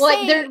I'm just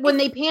saying, when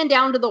they pan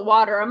down to the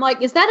water, I'm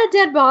like, is that a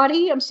dead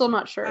body? I'm still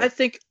not sure. I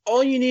think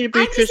all you need to be.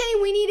 I'm just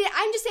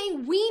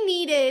saying we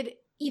needed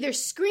either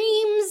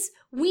screams.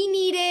 We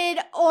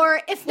needed,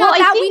 or if not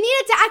we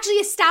needed to actually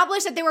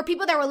establish that there were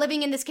people that were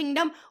living in this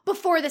kingdom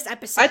before this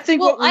episode. I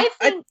think.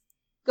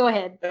 Go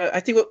ahead. I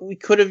think what we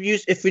could have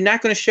used, if we're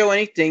not going to show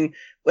anything,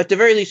 at the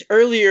very least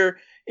earlier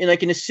in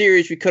the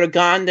series, we could have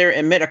gone there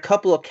and met a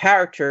couple of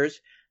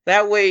characters.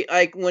 That way,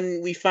 like,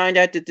 when we find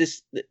out that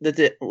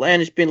the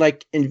land has been,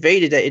 like,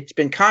 invaded, that it's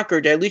been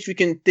conquered, at least we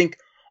can think,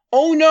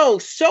 oh no,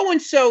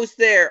 so-and-so's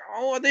there.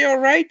 Oh, are they all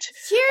right?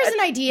 Here's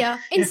an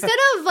idea. Instead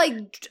of,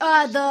 like,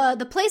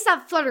 the place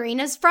that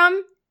Flutterina's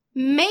from,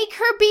 make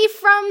her be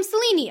from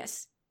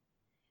Selenius.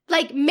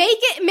 Like, make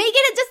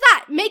it just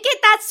that. Make it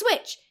that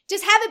switch.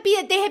 Just have it be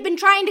that they had been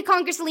trying to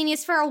conquer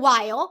Selenius for a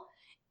while.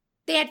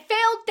 They had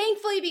failed,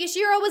 thankfully, because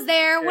Shiro was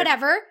there,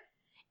 whatever.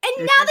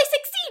 And now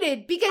they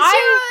succeeded because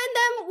Shiro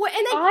and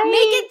then make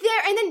it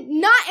there, and then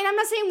not. And I'm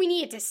not saying we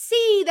needed to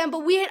see them,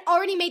 but we had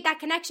already made that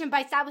connection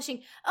by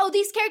establishing, oh,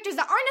 these characters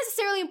that aren't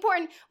necessarily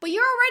important, but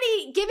you're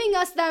already giving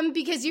us them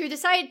because you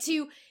decided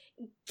to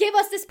give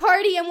us this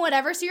party and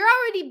whatever. So you're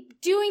already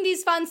doing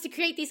these funds to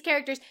create these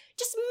characters.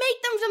 Just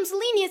make them from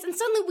Selenius, and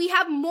suddenly we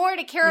have more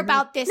to care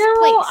about this place.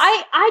 No,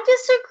 I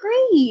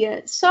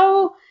disagree.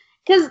 So.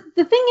 Because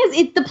the thing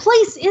is, the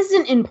place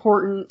isn't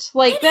important.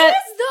 Like it that.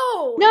 Is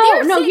though.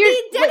 They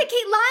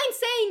dedicate lines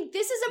saying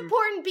this is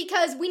important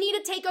because we need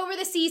to take over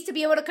the seas to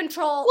be able to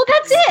control. Well,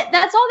 that's it.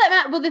 That's all that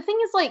matters. Well, the thing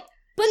is, like,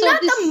 but not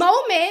the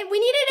moment. We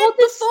needed it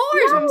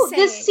before. No,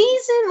 this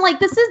season, like,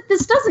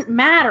 this doesn't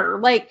matter.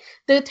 Like,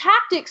 the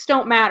tactics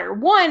don't matter.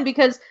 One,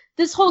 because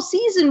this whole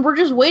season we're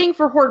just waiting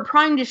for Horde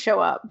Prime to show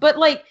up. But,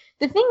 like,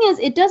 the thing is,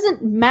 it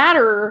doesn't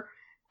matter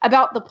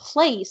about the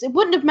place. It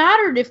wouldn't have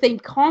mattered if they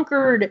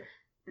conquered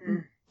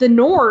the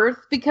North,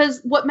 because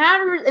what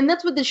matters, and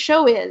that's what this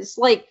show is,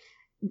 like,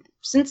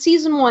 since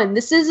season 1,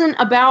 this isn't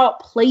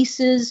about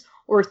places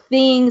or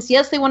things.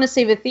 Yes, they want to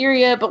save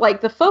Etheria, but,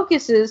 like, the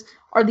focuses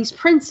are these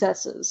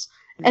princesses.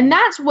 And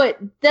that's what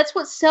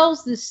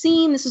sells this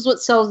scene. This is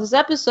what sells this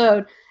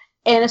episode,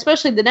 and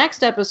especially the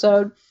next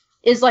episode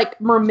is, like,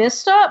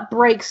 Mermista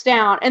breaks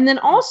down, and then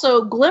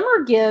also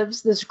Glimmer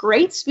gives this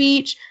great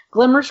speech.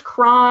 Glimmer's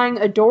crying,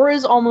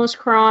 Adora's almost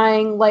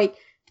crying, like,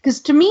 because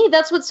to me,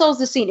 that's what sells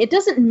the scene. It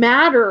doesn't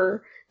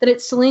matter that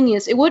it's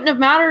Selenius. It wouldn't have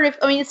mattered if,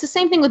 it's the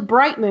same thing with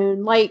Bright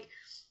Moon. Like,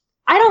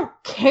 I don't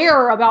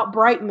care about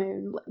Bright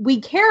Moon. We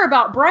care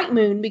about Bright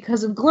Moon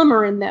because of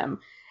Glimmer in them.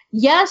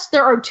 Yes,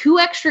 there are 2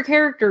 extra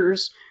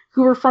characters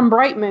who are from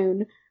Bright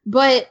Moon,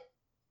 but,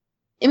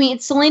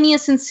 it's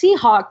Selenius and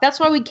Seahawk. That's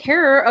why we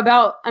care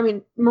about,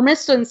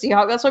 Mermista and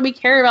Seahawk. That's why we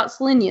care about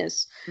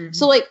Selenius. Mm-hmm.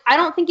 So, like, I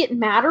don't think it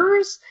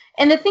matters.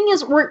 And the thing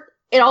is,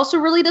 it also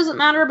really doesn't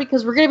matter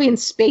because we're going to be in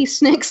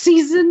space next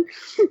season.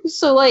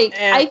 So, like,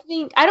 I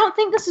don't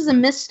think this is a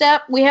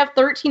misstep. We have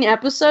 13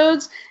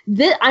 episodes.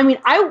 Me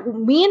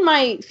and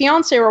my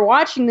fiance were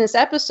watching this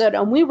episode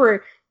and we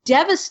were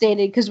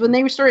devastated because when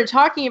they started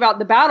talking about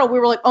the battle, we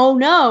were like, oh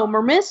no,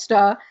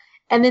 Mermista.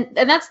 And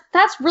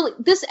that's really,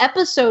 this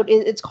episode,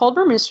 it's called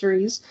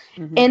Mermysteries.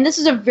 Mm-hmm. And this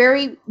is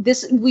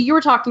you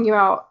were talking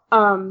about,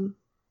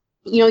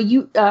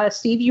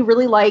 Steve, you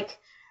really like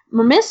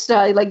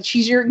Mermista, like,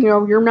 she's your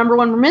number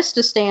one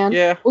Mermista stan.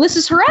 Yeah. Well, this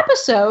is her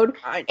episode,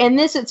 and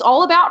it's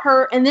all about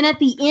her. And then at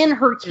the end,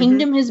 her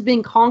kingdom has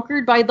been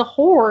conquered by the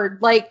Horde.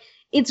 Like,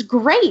 it's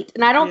great,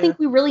 and I don't think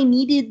we really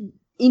needed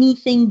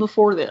anything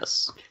before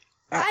this.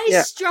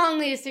 I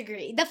strongly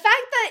disagree. The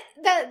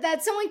fact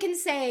that someone can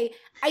say,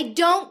 "I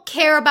don't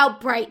care about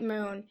Bright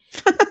Moon,"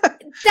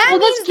 that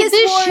means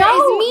this show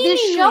is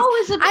meaningless. This show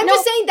is.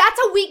 Just saying that's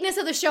a weakness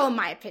of the show, in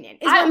my opinion.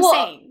 Is what I'm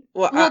saying.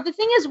 Well, the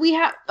thing is, we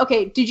have.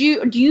 Okay, do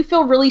you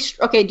feel really?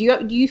 Okay, do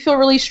you feel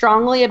really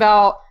strongly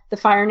about the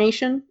Fire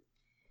Nation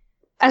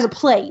as a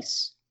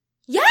place?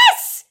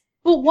 Yes.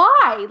 But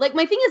why? Like,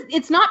 my thing is,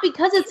 it's not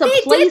because it's a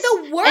they place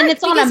did the work and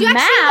it's on a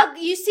map.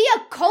 You see a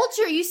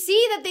culture. You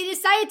see that they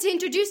decided to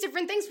introduce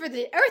different things for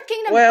the Earth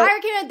Kingdom, Well, Fire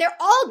Kingdom. They're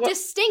all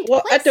distinct Well,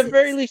 places. at the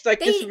very least,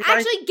 like, They this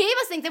actually gave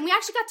us things, and we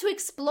actually got to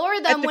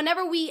explore them when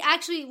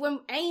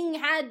Aang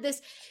had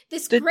this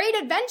great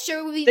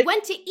adventure. We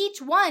went to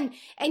each one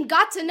and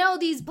got to know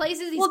these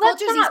places, these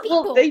cultures, these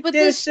people. But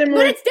it's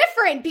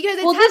different because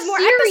it has more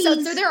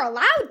episodes, so they're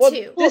allowed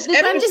to.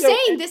 But I'm just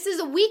saying, this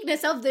is a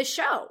weakness of the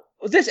show.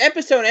 This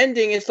episode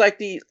ending is like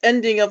the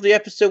ending of the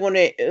episode when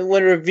it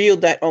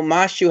revealed that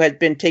Omashu had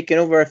been taken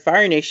over at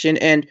Fire Nation,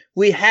 and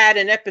we had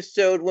an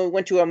episode when we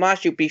went to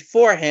Omashu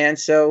beforehand.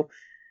 So,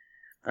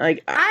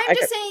 like, I'm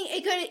just saying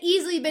it could have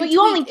easily been. But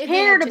you only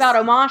cared about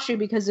Omashu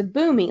because of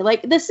Boomy.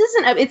 Like, this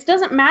isn't. It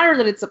doesn't matter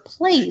that it's a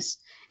place.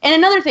 And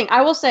another thing,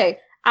 I will say,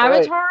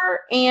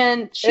 Avatar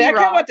and She-Ra. I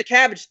care about the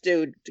cabbage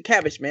dude, the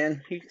cabbage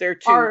man. He's there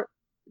too.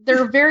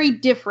 They're very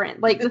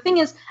different. Like, the thing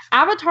is,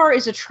 Avatar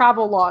is a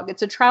travel log.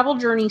 It's a travel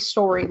journey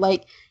story.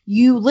 Like,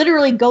 you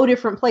literally go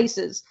different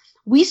places.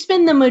 We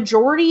spend the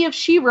majority of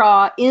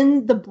She-Ra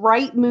in the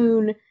Bright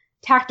Moon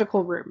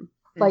tactical room.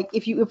 Like,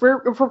 if we're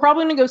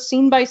probably going to go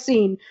scene by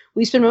scene,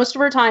 we spend most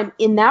of our time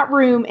in that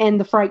room and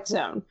the Fright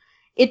Zone.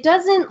 It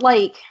doesn't,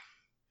 like...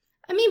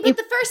 I mean, but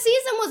the first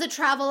season was a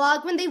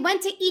travelogue when they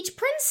went to each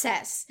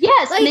princess.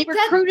 Yes, like, and they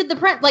recruited the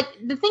prince. Like,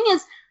 the thing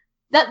is...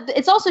 that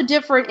it's also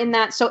different in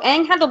that, so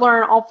Aang had to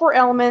learn all 4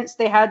 elements.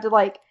 They had to,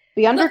 like,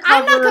 be undercover.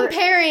 Look, I'm not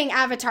comparing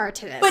Avatar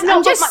to this. But no,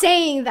 I'm just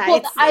saying that.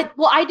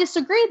 I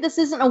disagree. This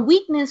isn't a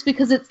weakness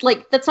because it's,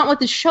 like, that's not what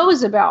this show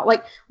is about.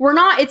 Like,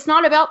 it's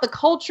not about the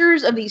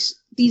cultures of these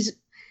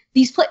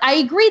I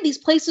agree these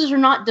places are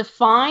not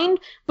defined,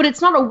 but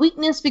it's not a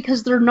weakness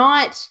because they're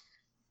not,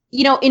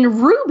 in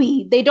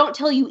RWBY, they don't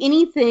tell you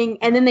anything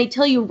and then they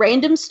tell you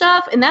random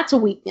stuff, and that's a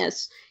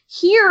weakness.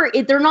 Here,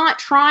 they're not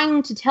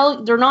trying to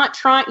tell. They're not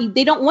trying.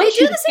 They don't want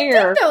you to care. They do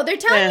the same thing, though. They're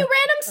telling you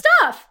random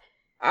stuff.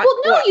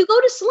 You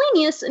go to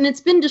Selenius and it's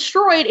been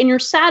destroyed, and you're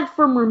sad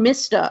for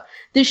Mermista.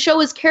 This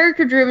show is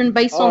character driven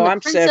based on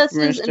the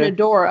princesses and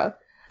Adora.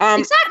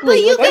 Exactly. But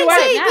you could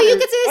say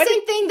the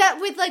same thing that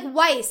with like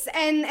Weiss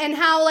and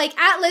how like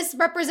Atlas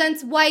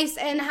represents Weiss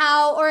and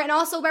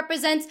also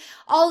represents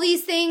all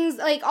these things,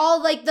 like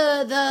all like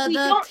we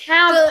don't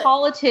have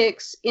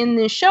politics in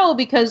this show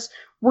because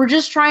we're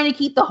just trying to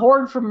keep the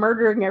Horde from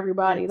murdering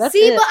everybody. That's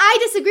it. But I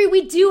disagree.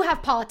 We do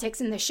have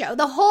politics in the show.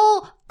 The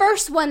whole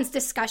first one's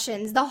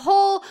discussions, the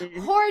whole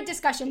Horde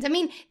discussions. I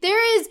mean, there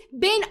has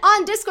been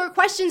on Discord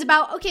questions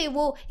about, okay,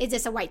 well, is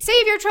this a white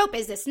savior trope?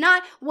 Is this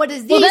not? What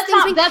is these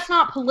things mean? That's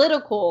not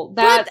political.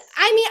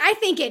 I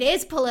think it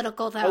is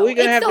political, though.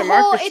 It's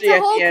the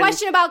whole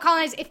question about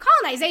colonization. If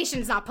colonization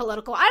is not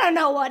political, I don't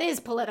know what is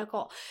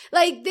political.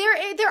 Like, there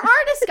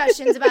are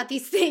discussions about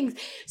these things.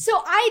 So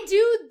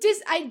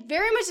I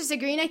very much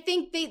disagree, and I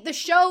think the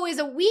show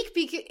is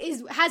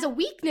has a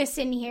weakness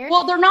in here.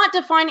 Well, they're not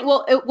defining.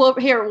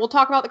 Here we'll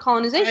talk about the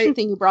colonization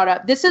thing you brought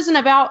up. This isn't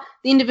about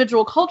the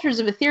individual cultures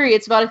of Etheria.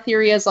 It's about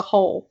Etheria as a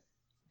whole.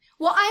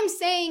 Well, I'm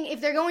saying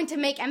if they're going to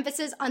make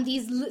emphasis on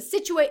these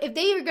if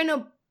they are going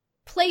to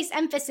place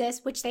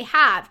emphasis, which they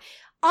have,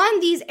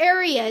 on these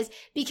areas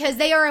because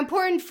they are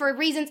important for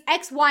reasons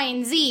X, Y,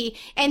 and Z,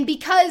 and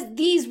because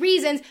these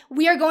reasons,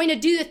 we are going to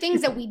do the things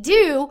that we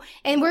do,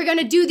 and we're going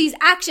to do these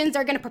actions that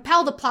are going to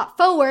propel the plot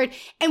forward,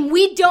 and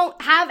we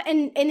don't have,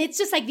 and it's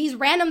just like these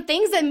random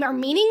things that are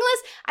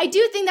meaningless. I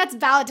do think that's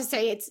valid to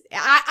say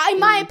in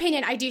my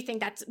opinion, I do think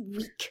that's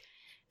weak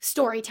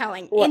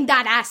storytelling in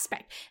that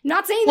aspect.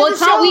 Not saying that the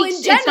show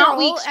in general. It's not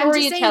weak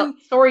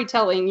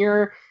storytelling.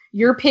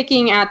 You're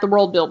picking at the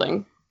world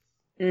building.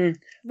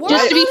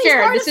 Just to be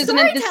fair, this isn't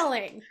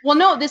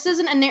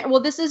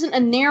a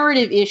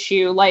narrative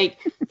issue. Like,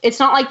 it's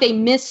not like they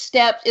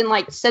misstepped and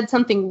like said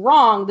something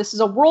wrong. This is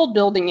a world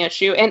building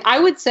issue, and I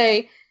would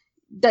say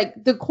like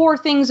the core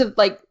things of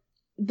like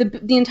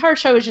the entire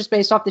show is just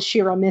based off the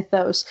She-Ra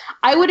mythos.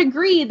 I would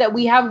agree that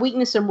we have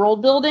weakness in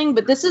world building,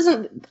 but this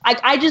isn't.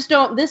 I just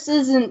don't. This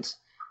isn't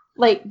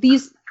like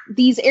these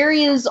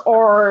areas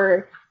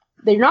are.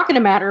 They're not going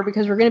to matter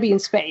because we're going to be in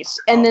space,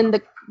 and then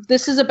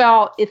this is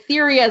about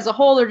Etheria as a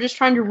whole. They're just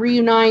trying to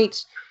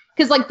reunite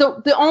because, like,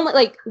 the only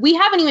like we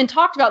haven't even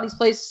talked about these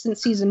places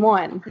since season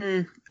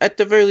 1. At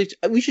the very least,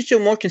 we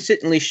should more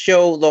consistently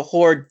show the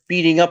Horde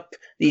beating up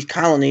these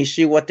colonies,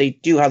 see what they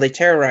do, how they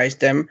terrorize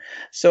them.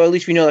 So at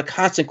least we know the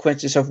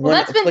consequences of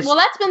that's been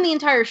the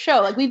entire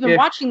show. Like, we've been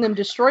watching them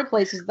destroy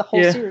places the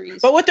whole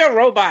series. But with their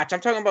robots, I'm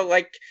talking about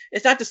like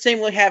it's not the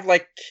same. We have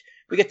like.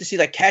 We get to see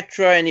like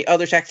Ketra and the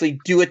others actually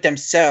do it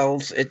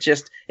themselves. It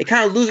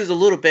kind of loses a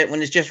little bit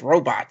when it's just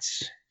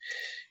robots.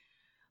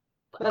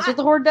 That's what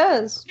the Horde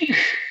does.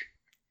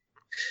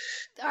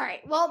 All right.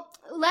 Well,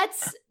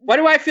 let's. Why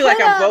do I feel like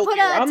I'm bold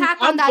here?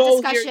 I'm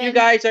bold here. You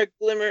guys are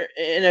Glimmer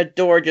in a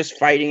door just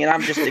fighting, and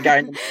I'm just the guy.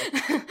 In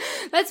the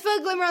Let's put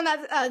a Glimmer on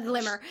that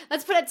Glimmer.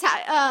 Let's put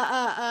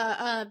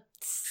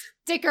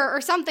sticker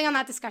or something on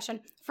that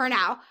discussion for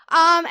now.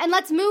 And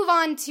let's move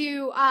on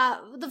to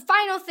the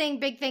final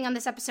big thing on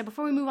this episode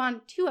before we move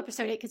on to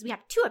episode 8, because we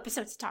have 2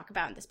 episodes to talk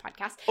about in this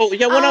podcast. Oh,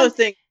 yeah, one other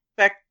thing.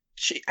 In fact,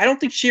 I don't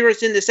think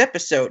She-Ra's in this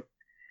episode.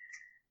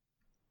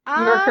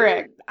 You're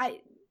correct.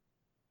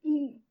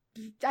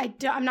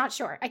 I'm not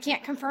sure. I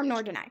can't confirm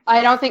nor deny.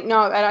 I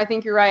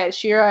think you're right.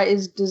 She-Ra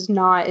is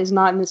not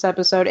in this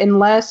episode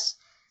unless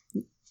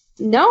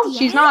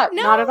she's not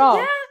at all.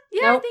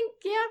 Yeah, nope. I think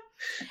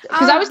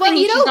because I was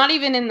thinking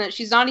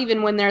she's not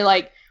even when they're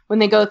like when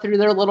they go through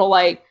their little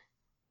like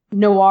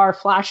noir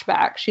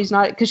flashback. She's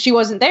not, because she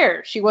wasn't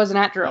there. She wasn't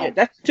at Drill. Yeah,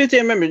 that's the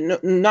thing I remember.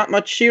 Not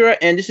much She-Ra,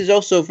 and this is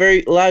also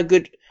a lot of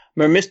good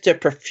Mermista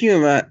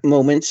Perfuma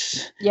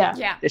moments.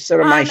 Yeah. It's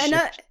sort of my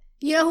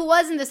you know who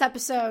was in this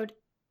episode?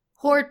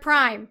 Horde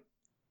Prime.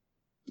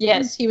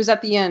 Yes, he was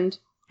at the end.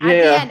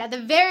 At the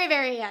very,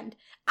 very end.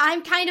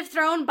 I'm kind of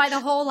thrown by the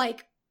whole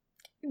like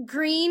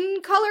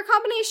green color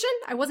combination.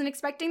 I wasn't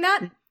expecting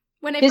that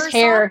when I first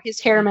saw it. His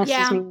hair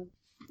messes me.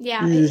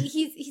 Yeah,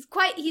 he's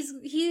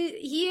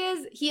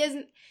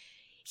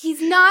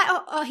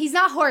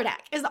not Hordak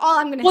is all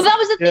I'm gonna say. Well, that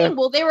was the thing.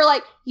 Well, they were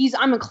like,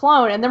 I'm a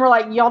clone, and then we're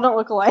like, y'all don't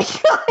look alike.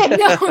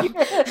 No.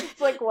 It's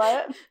like,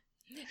 what?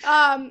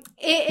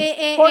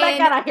 Hordak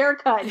got a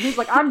haircut, and he's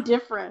like, I'm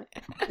different.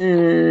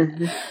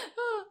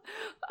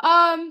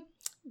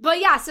 But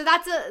yeah, so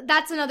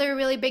that's another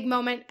really big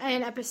moment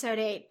in episode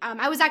 8.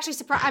 I was actually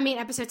surprised.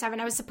 Episode 7.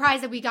 I was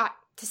surprised that we got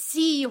to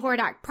see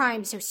Hordak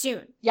Prime so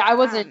soon. Yeah, I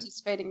wasn't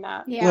anticipating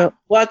that. Yeah.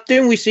 Well,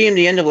 didn't we see him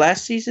the end of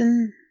last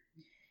season?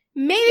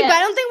 Maybe, yes. But I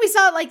don't think we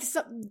saw like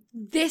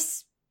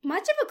this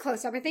much of a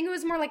close up. I think it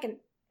was more like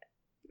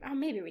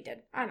maybe we did.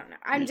 I don't know.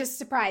 I'm just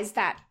surprised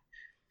that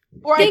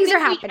things are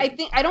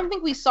happening. I don't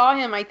think we saw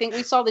him. I think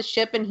we saw the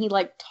ship and he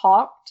like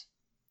talked.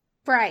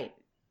 Right.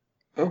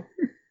 Oh.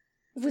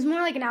 It was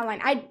more like an outline.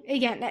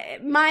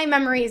 My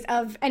memories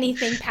of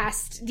anything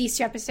past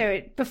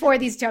before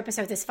these 2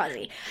 episodes is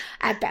fuzzy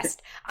at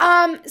best.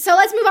 So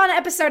let's move on to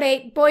episode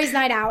 8, Boys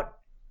Night Out.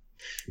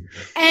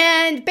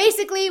 And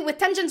basically, with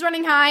tensions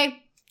running high,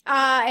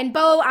 and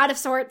Bo out of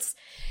sorts,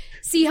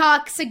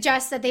 Seahawk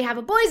suggests that they have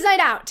a boys' night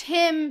out.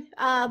 Him,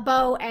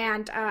 Bo,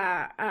 and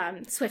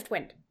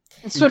Swiftwind.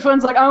 And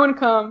Swiftwind's like, I want to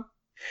come.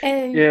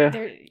 And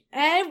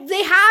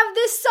they have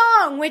this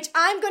song, which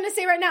I'm going to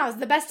say right now is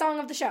the best song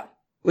of the show.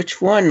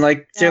 Which one?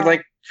 They're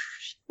like...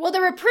 Well,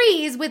 the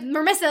reprise with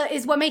Mermista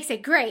is what makes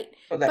it great.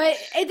 But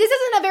this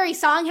isn't a very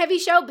song-heavy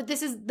show, but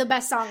this is the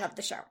best song of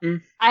the show.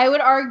 I would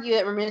argue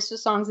that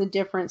Mermista's song's a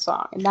different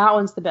song, and that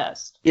one's the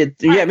best. Me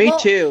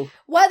too.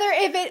 Whether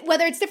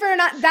it's different or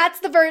not, that's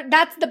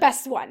the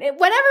best one. Whenever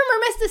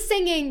Mermista's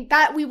singing,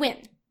 that we win.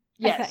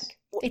 Yes. I think.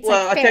 It's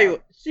I'll tell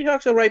you,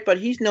 Seahawk's all right, but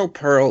he's no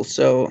Pearl,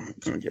 so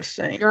I'm just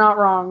saying. You're not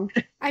wrong.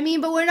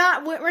 But we're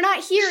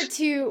not here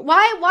to.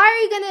 Why are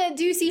you gonna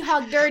do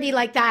Seahawk dirty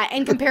like that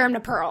and compare him to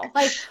Pearl?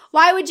 Like,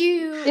 why would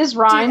you? His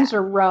rhymes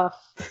are rough.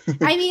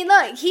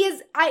 Look,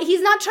 he's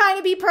not trying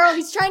to be Pearl.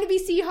 He's trying to be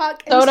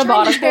Seahawk. And he's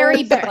trying his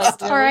very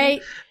best. All right,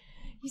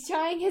 he's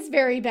trying his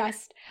very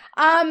best.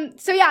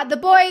 So yeah, the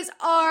boys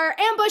are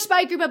ambushed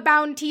by a group of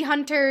bounty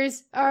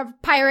hunters or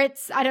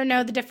pirates. I don't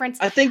know the difference.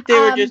 I think they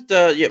were just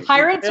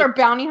pirates or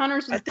bounty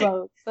hunters with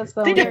boats. That's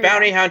the I think they're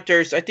bounty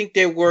hunters. I think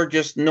they were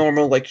just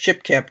normal like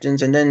ship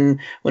captains, and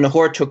then when the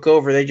Horde took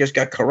over, they just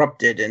got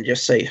corrupted and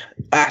just say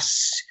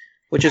us,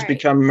 which has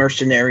become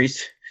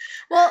mercenaries.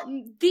 Well,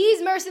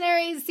 these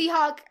mercenaries,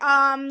 Seahawk,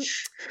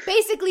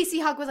 basically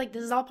Seahawk was like,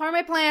 this is all part of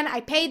my plan.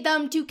 I paid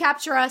them to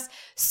capture us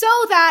so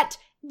that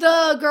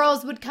the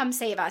girls would come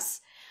save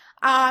us.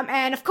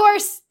 And of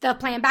course, the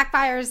plan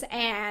backfires,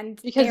 and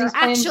because these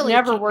plans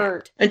never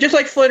worked. And just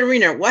like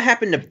Flutterina, what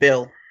happened to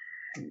Bill?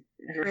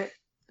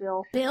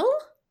 Bill?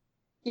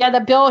 Yeah,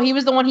 Bill. He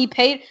was the one he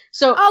paid.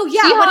 So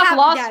Seahawk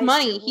lost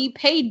money. He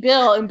paid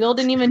Bill, and Bill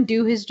didn't even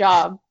do his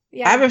job.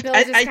 Yeah,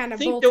 I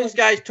think those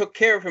guys took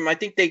care of him. I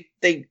think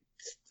they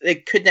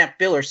kidnapped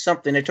Bill or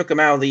something. They took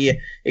him out of the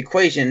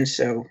equation.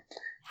 So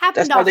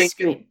happened off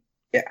screen.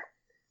 Yeah.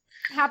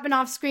 Happen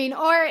off screen,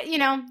 or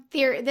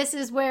this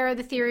is where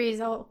the theories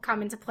will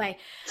come into play.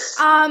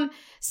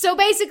 So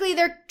basically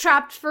they're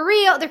trapped for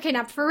real, they're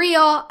kidnapped for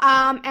real,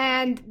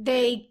 and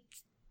they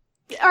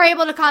are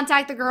able to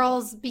contact the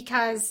girls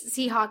because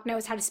Seahawk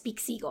knows how to speak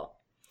Seagull,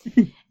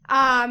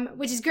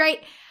 which is great.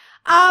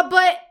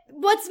 But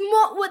what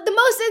the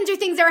most interesting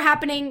things that are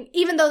happening,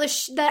 even though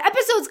the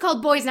episode's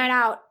called Boys Night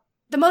Out,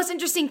 the most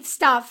interesting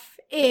stuff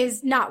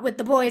is not with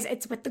the boys,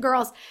 it's with the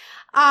girls.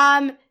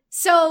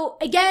 So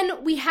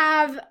again, we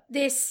have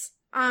this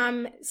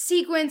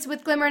sequence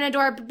with Glimmer and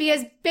Adora,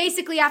 because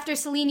basically after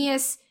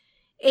Selenius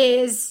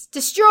is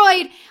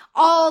destroyed,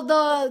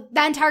 the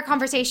entire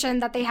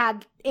conversation that they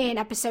had in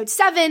episode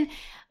 7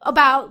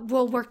 about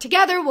we'll work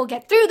together, we'll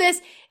get through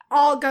this,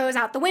 all goes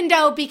out the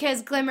window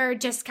because Glimmer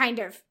just kind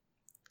of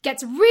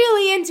gets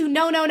really into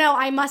no,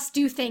 I must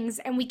do things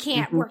and we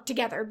can't work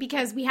together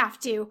because we have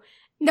to.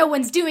 No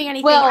one's doing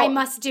anything. I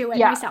must do it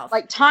myself.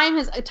 Like time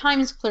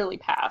has clearly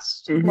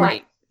passed.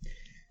 Right.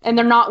 And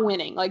they're not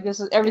winning. Like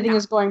everything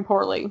is going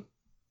poorly.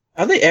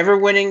 Are they ever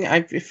winning?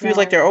 I feel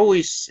like they're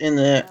always in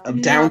a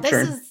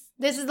downturn. No,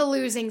 this is the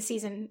losing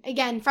season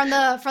again. From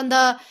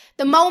the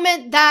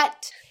moment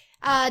that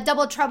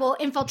Double Trouble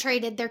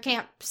infiltrated their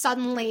camp,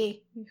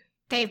 suddenly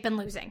they've been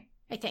losing.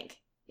 I think,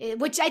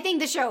 which I think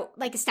the show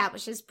like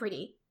establishes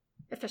pretty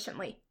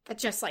efficiently. That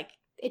just like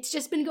it's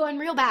just been going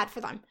real bad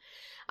for them.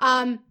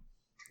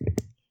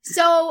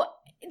 So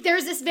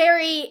there's this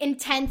very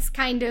intense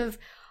kind of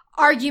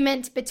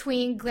argument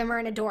between Glimmer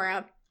and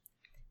Adora,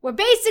 where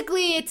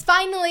basically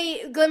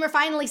Glimmer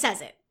finally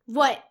says it.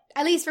 What,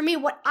 at least for me,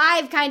 what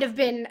I've kind of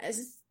been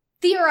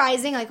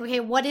theorizing, like, okay,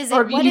 what is it?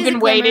 Or you've been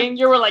waiting,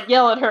 you were like,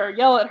 yell at her,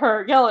 yell at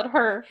her, yell at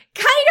her.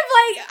 Kind of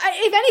like,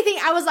 if anything,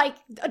 I was like,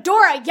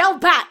 Adora, yell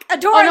back.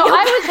 Adora, yell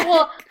back.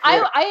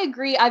 I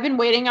agree. I've been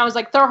waiting. I was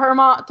like,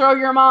 throw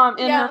your mom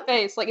in her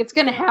face. Like, it's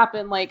gonna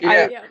happen. Like,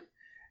 And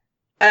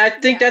I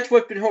think that's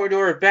what's been holding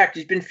Adora back.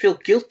 She's been feel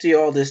guilty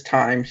all this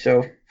time,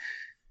 so.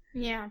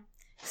 Yeah.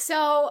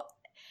 So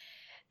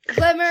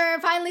Glimmer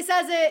finally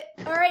says it.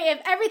 All right, if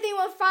everything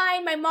was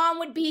fine, my mom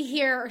would be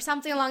here, or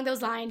something along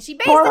those lines. She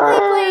basically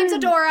blames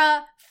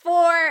Adora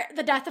for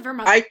the death of her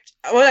mother.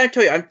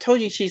 I told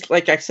you she's,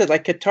 like I said,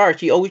 like Katara.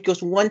 She always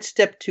goes one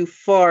step too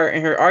far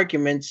in her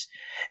arguments,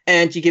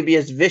 and she can be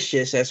as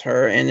vicious as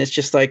her, and it's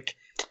just like,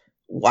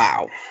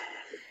 wow.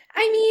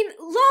 I mean,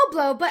 low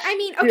blow, but I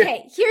mean,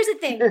 okay, here's the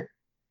thing.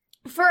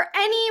 For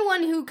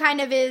anyone who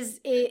kind of who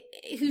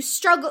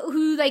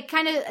like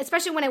kind of,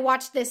 especially when I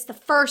watched this the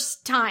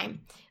first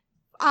time,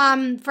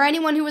 for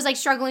anyone who was like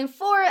struggling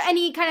for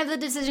any kind of the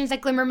decisions that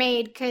Glimmer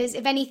made, because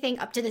if anything,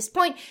 up to this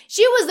point,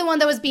 she was the one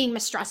that was being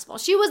mistrustful.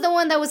 She was the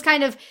one that was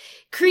kind of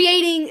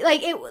creating,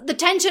 like, the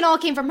tension all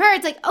came from her.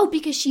 It's like, oh,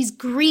 because she's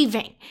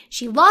grieving.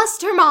 She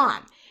lost her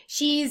mom.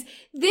 She's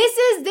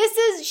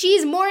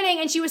mourning,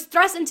 and she was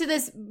thrust into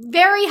this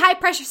very high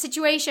pressure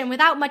situation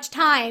without much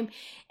time.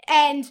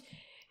 And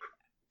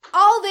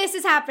all this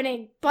is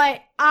happening,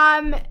 but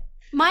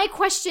my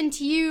question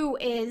to you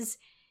is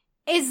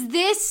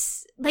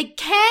this, like,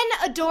 can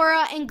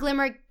Adora and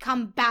Glimmer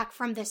come back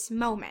from this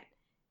moment?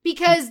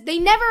 Because they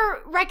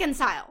never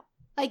reconcile.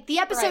 Like, the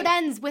episode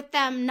ends with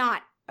them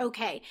not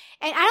okay.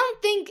 And I don't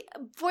think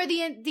for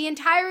the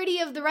entirety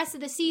of the rest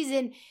of the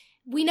season,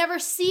 we never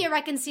see a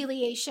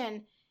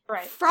reconciliation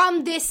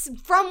from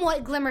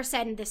what Glimmer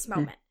said in this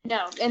moment.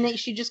 No, and then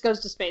she just goes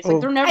to space. Like,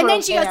 they're never. And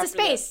then she goes to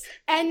space.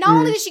 And not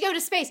only does she go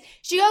to space,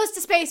 she goes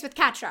to space with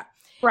Catra.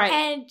 Right.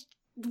 And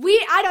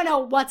I don't know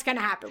what's going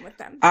to happen with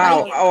them.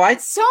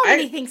 So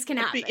many things can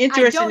happen. It'd be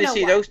interesting to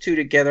see those two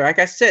together. Like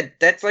I said,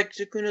 that's like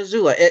Zuko and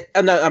Azula.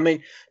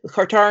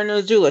 Katara and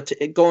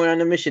Azula going on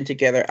a mission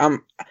together.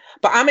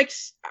 But I'm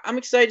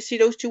excited to see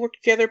those two work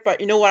together. But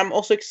you know what? I'm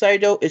also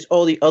excited though is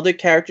all the other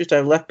characters that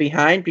I've left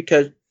behind,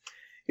 because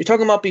you're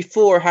talking about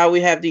before how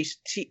we have the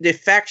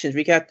factions.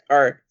 We got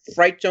our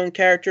Fright Zone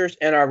characters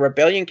and our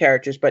Rebellion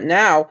characters, but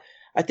now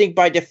I think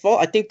by default,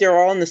 I think they're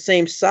all on the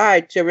same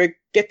side. So we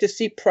get to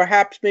see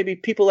perhaps maybe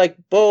people like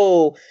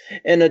Bo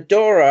and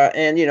Adora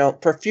and,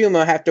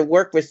 Perfuma have to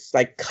work with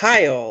like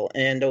Kyle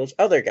and those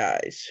other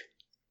guys.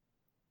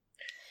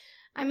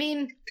 I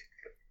mean,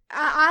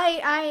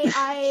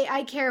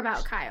 I care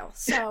about Kyle.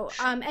 So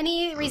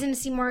any reason to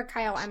see more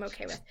Kyle, I'm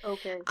okay with.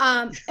 Okay.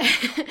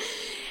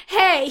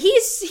 Hey,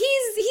 he's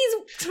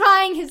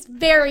trying his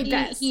very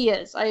best. He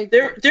is.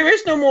 There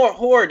is no more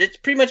Horde. It's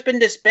pretty much been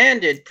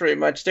disbanded. Pretty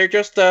much, they're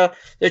just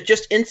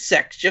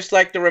insects, just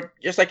like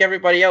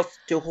everybody else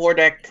to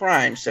Hordak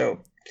Prime. So.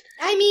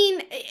 I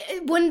mean,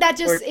 wouldn't that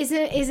just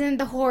isn't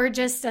the Horde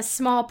just a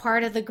small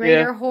part of the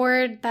greater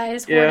Horde that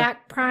is Hordak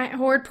Prime,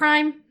 Horde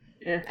Prime?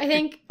 Yeah. I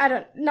think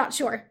not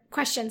sure.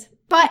 Questions.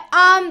 But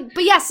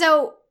yeah,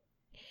 so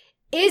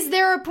is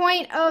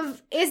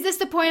this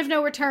the point of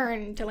no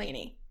return,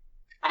 Delaney?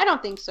 I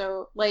don't think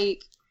so.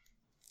 Like,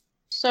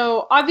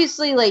 so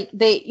obviously, like,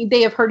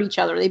 they have hurt each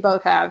other. They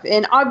both have.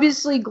 And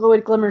obviously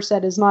what Glimmer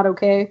said is not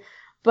okay.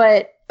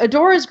 But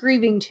Adora's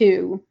grieving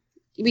too.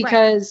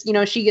 Because,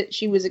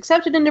 she was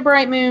accepted into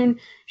Bright Moon.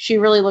 She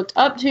really looked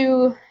up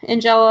to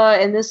Angela,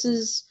 and this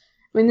is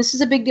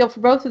a big deal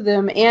for both of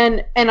them.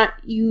 And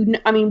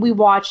we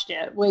watched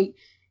it. Like,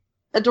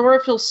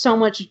 Adora feels so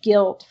much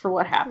guilt for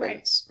what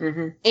happens. Right.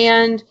 Mm-hmm.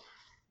 And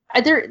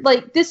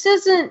this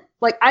isn't,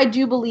 like, I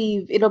do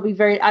believe it'll be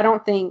I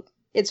don't think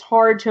it's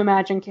hard to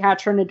imagine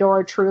Catra and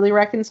Adora truly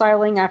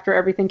reconciling after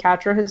everything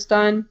Catra has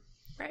done.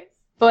 Right.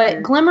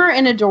 But Glimmer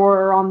and Adora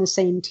are on the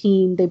same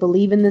team. They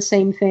believe in the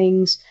same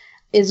things.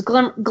 Is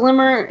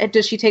Glimmer,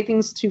 does she take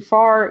things too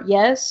far?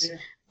 Yes. Yeah.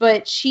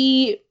 But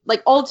she,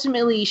 like,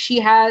 ultimately, she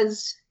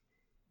has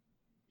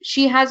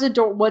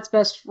Adora, what's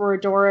best for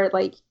Adora,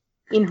 like,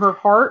 in her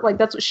heart. Like,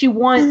 that's what she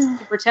wants,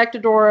 to protect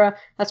Adora.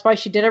 That's why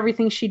she did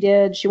everything she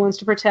did. She wants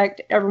to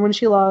protect everyone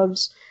she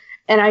loves.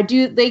 And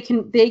they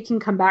can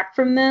come back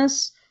from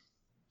this.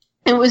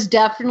 It was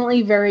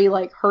definitely very,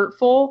 like,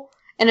 hurtful.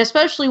 And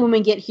especially when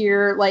we get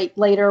here, like,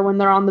 later when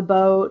they're on the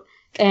boat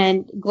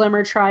and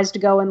Glimmer tries to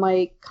go and,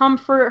 like,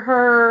 comfort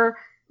her,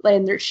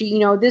 And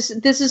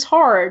this is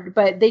hard,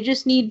 but they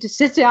just need to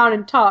sit down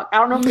and talk. I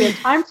don't know if we have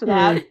time for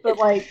that, but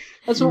like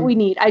that's what we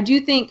need. I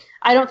don't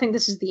think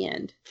this is the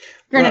end.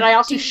 Granted, I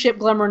also ship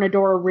Glimmer and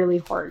Adora really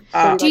hard.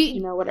 So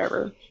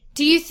whatever.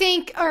 Do you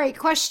think? All right,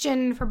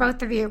 question for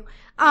both of you.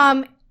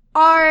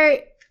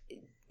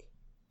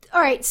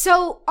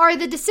 So are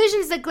the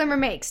decisions that Glimmer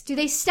makes, do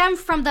they stem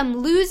from them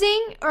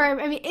losing? Or,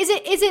 I mean, is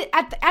it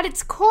at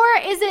its core,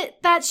 is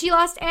it that she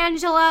lost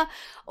Angela?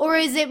 Or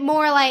is it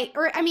more like,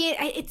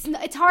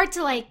 it's hard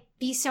to like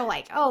be so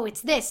like, oh,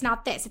 it's this,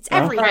 not this. It's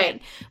everything.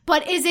 Right.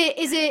 But is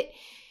it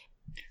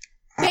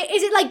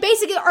like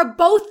basically are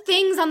both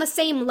things on the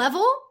same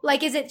level?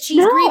 Like, is it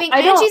she's grieving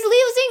and she's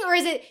losing? Or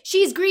is it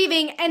she's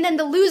grieving and then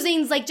the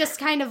losing's like just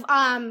kind of,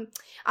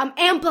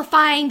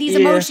 amplifying these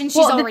emotions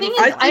she's already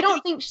feeling? I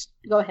don't think...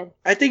 Go ahead.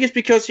 I think it's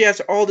because she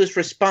has all this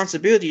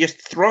responsibility just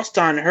thrust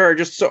on her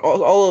just so,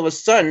 all of a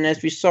sudden,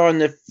 as we saw in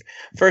the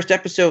first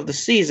episode of the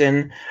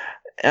season.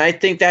 And I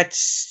think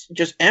that's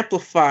just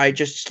amplified,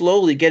 just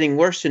slowly getting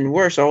worse and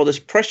worse. All this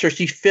pressure.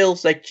 She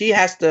feels like she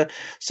has to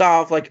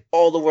solve like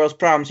all the world's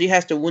problems. She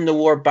has to win the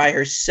war by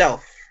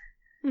herself.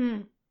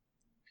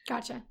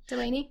 Gotcha.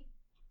 Delaney?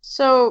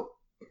 So,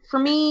 for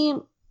me,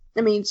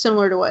 I mean,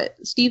 similar to what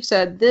Steve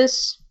said,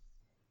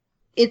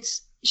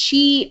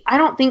 I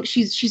don't think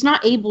she's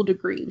not able to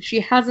grieve. She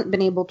hasn't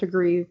been able to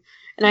grieve.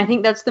 And I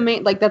think that's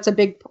that's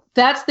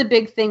the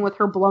big thing with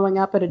her blowing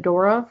up at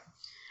Adora.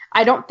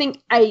 I don't think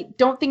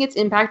it's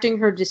impacting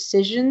her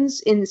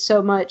decisions in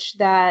so much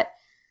that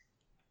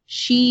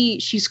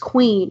she's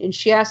queen and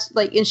she has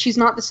and she's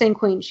not the same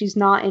queen. She's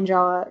not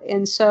Angela.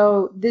 And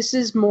so this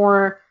is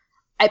more,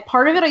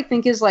 part of it I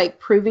think is like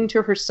proving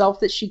to herself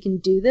that she can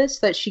do this,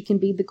 that she can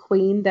be the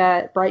queen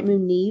that Bright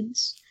Moon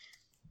needs.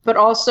 But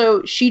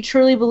also, she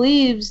truly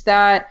believes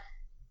that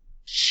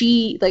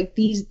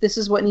this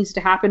is what needs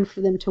to happen for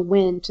them to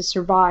win, to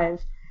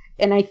survive.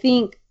 And I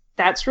think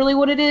that's really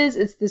what it is.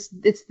 It's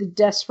the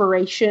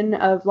desperation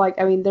of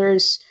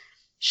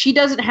she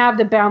doesn't have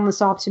the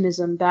boundless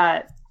optimism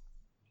that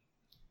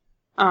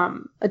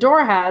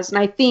Adora has. And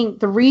I think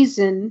the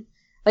reason,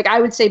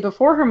 I would say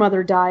before her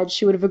mother died,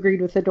 she would have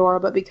agreed with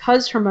Adora, but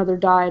because her mother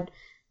died,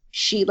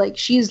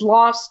 she's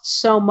lost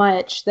so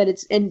much that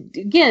it's, and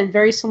again,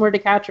 very similar to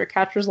Catra.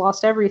 Catra's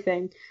lost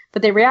everything,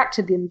 but they react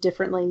to them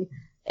differently.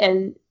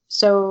 And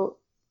so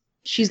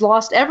she's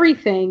lost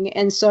everything.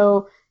 And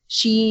so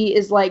she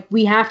is like,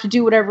 we have to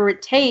do whatever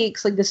it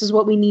takes. Like, this is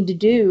what we need to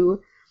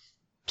do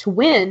to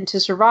win, to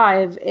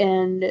survive.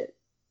 And,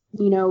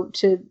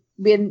 to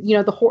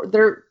win,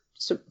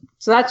 so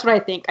that's what I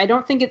think. I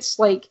don't think it's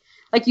like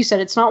you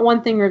said, it's not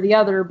one thing or the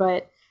other,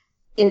 but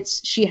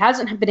she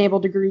hasn't been able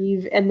to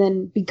grieve, and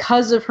then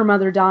because of her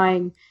mother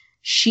dying,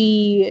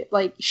 she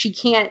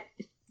can't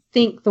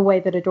think the way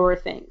that Adora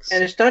thinks.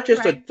 And it's not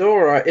just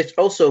Adora; it's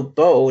also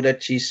Bo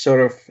that she's sort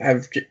of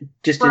have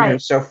distanced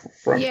herself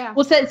from. Yeah.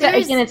 Well,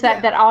 it's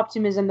that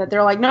optimism that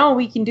they're like, no,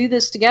 we can do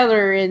this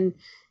together, and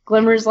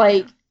Glimmer's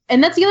like,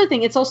 and that's the other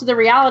thing. It's also the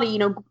reality,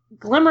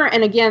 Glimmer.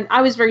 And again,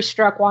 I was very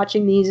struck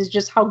watching these is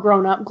just how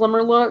grown up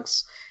Glimmer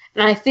looks,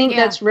 and I think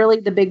that's really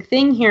the big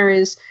thing here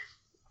is.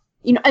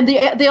 And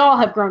they all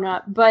have grown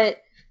up,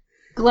 but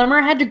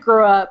Glimmer had to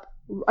grow up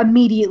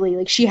immediately.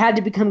 Like, she had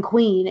to become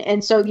queen.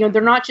 And so,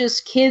 they're not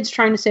just kids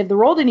trying to save the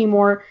world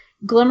anymore.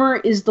 Glimmer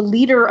is the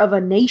leader of a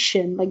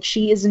nation. Like,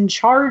 she is in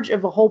charge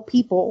of a whole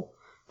people.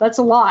 That's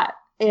a lot.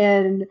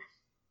 And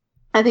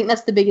I think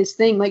that's the biggest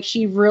thing. Like,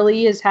 she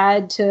really has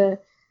had to,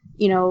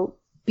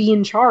 be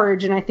in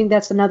charge. And I think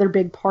that's another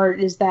big part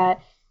is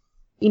that,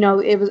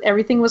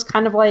 everything was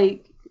kind of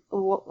like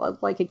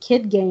a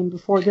kid game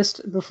before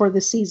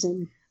this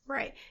season.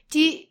 Right. Do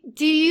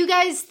you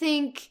guys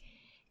think,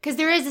 because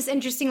there is this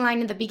interesting line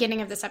in the beginning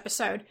of this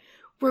episode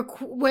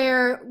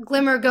where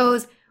Glimmer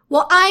goes,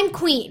 well, I'm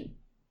queen.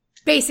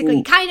 Basically.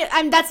 Ooh. Kind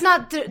of, that's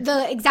not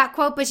the exact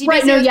quote, but she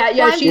basically goes,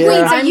 well, I'm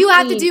queen, so you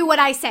have to do what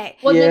I say.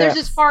 Well, there's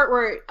this part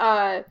where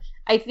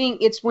I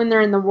think it's when they're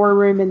in the war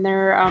room and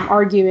they're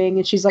arguing,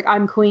 and she's like,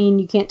 I'm queen,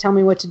 you can't tell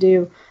me what to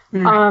do.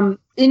 And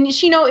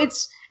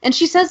and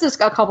she says this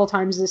a couple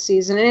times this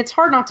season, and it's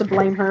hard not to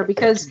blame her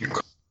because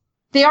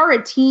they are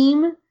a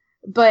team.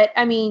 But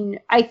I mean,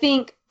 I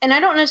think, and I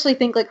don't necessarily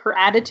think like her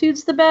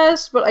attitude's the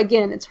best, but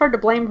again, it's hard to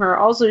blame her.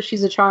 Also,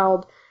 she's a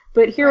child.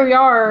 But here we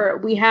are,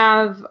 we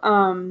have,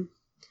 and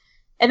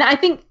I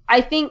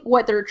think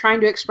what they're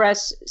trying to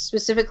express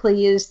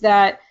specifically is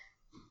that,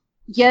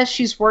 yes,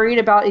 she's worried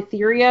about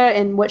Etheria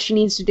and what she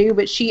needs to do,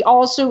 but she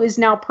also is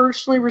now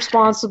personally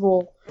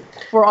responsible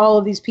for all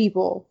of these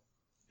people.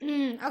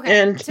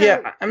 Okay. And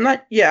I'm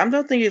not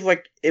thinking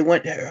like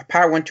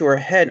power went to her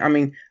head. I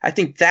mean, I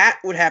think that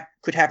could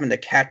happen to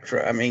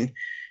Catra. I mean,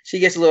 she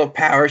gets a little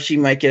power, she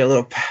might get a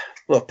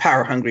little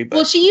power hungry.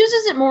 But she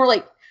uses it more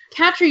like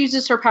Catra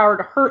uses her power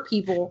to hurt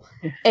people,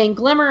 and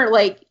Glimmer,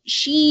 like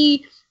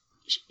she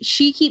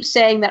keeps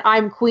saying that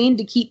I'm queen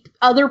to keep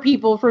other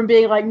people from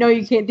being like, no,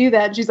 you can't do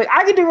that. And she's like,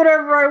 I can do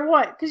whatever I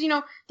want because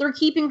they're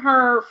keeping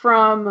her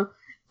from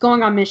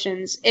going on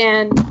missions,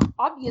 and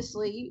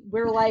obviously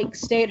we're like,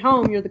 stay at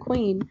home, you're the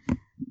queen.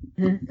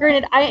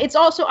 Granted,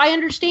 I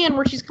understand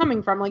where she's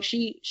coming from. Like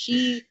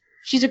she's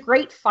a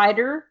great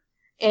fighter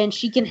and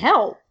she can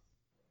help.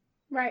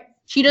 Right.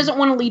 She doesn't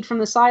want to lead from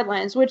the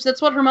sidelines, which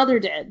that's what her mother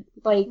did.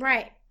 Like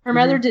right. Her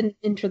mother didn't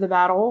enter the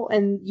battle,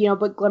 and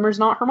but Glimmer's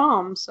not her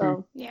mom,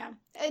 so yeah.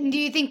 And do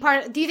you think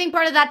part of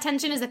that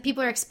tension is that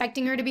people are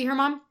expecting her to be her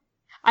mom?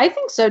 I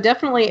think so,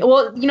 definitely.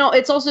 Well,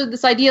 it's also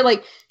this idea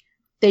like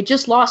they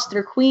just lost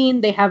their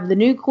queen, they have the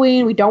new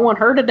queen, we don't want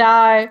her to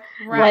die,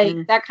 right?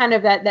 Like that kind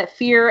of that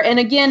fear. And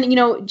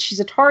again,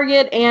 she's a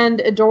target, and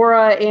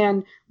Adora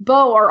and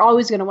Bo are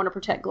always going to want to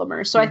protect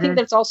Glimmer. So I think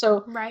that's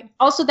also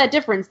that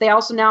difference. They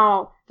also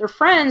now they're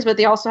friends, but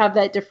they also have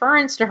that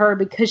deference to her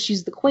because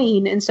she's the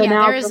queen, and so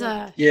now there's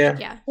well,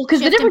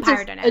 because the difference is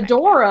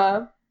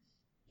Adora,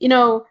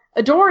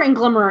 Adora and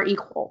Glimmer are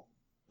equal,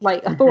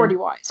 like authority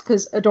wise,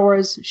 because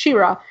Adora's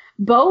She-Ra.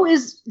 Bo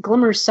is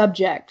Glimmer's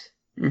subject.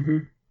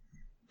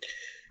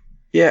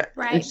 Yeah,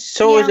 right. And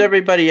so is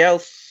everybody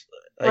else.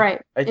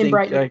 Right, I think.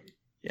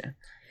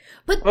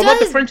 But what about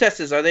the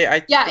princesses? Are they?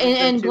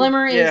 And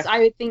Glimmer is. I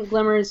would think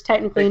Glimmer is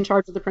technically in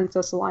charge of the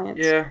Princess Alliance.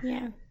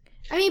 Yeah.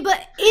 I mean,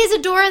 but is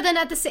Adora then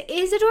at the same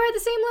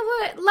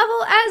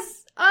level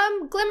as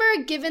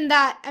Glimmer? Given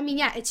that, I mean,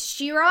 it's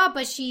She-Ra,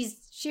 but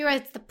She-Ra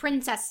is the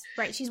princess,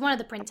 right? She's one of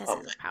the princesses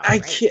of power.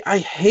 I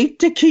hate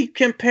to keep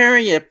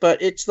comparing it,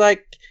 but it's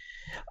like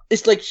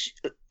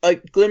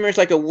Glimmer is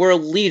like a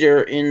world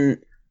leader in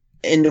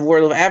the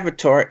world of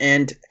Avatar,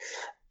 and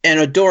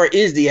Adora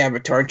is the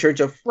Avatar in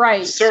terms of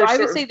So I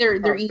would say they're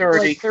equal.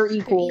 Like, they're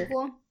equal. They're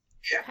equal?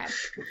 Yeah.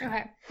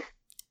 Okay.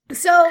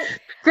 So,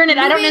 granted,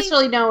 I don't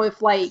necessarily know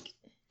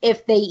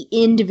if they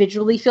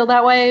individually feel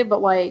that way,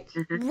 but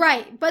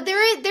right. But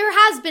there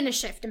has been a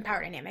shift in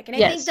power dynamic, and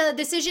I think the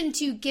decision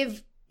to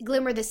give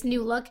Glimmer this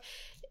new look,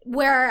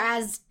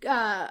 whereas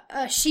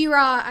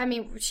Adora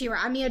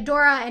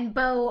and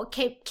Bo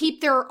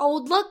keep their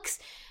old looks,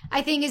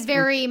 I think is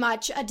very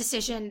much a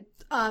decision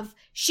of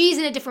she's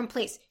in a different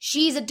place.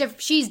 She's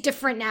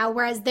different now,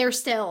 whereas they're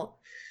still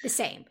the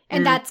same,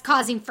 and that's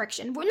causing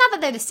friction. Well, not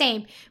that they're the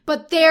same,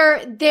 but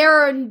they're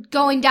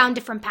going down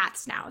different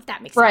paths now. If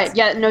that makes sense. Right?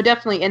 Yeah. No.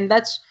 Definitely. And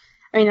that's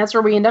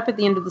where we end up at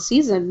the end of the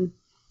season.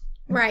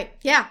 Right.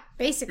 Yeah.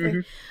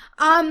 Basically.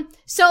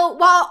 So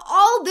while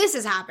all this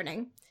is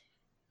happening,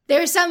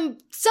 there's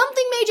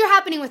something major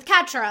happening with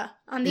Catra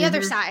on the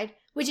other side,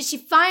 which is she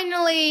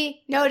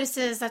finally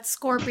notices that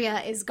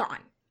Scorpia is gone.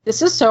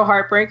 This is so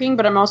heartbreaking,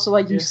 but I'm also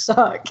like, you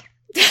suck.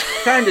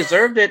 Kind of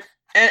deserved it.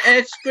 And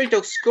it's great,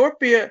 though.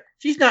 Scorpia,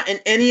 she's not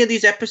in any of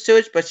these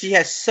episodes, but she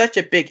has such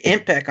a big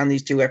impact on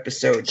these two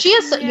episodes. She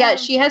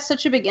has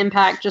such a big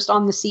impact just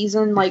on the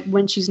season, like,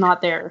 when she's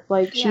not there.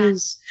 Like,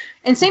 she's...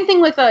 And same thing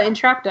with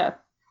Entrapta.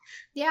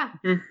 Yeah.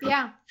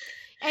 Yeah.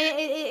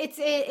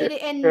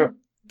 And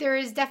there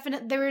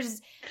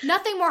is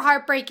nothing more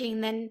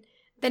heartbreaking than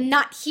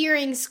not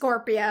hearing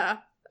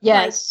Scorpia.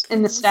 Yes,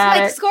 in the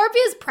static. Like,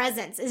 Scorpia's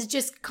presence is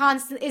just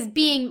constant,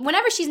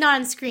 whenever she's not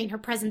on screen, her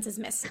presence is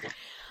missing.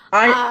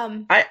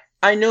 I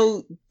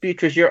know,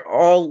 Beatrice, you're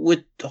all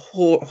with the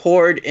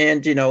Horde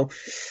and,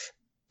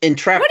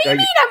 Entrapta. What do you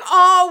mean I'm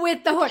all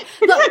with the Horde?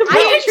 Look,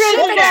 I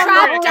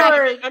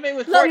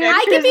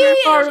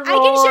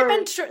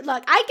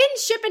can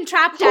ship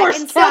Entrapta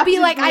and still be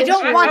like, I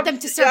don't want them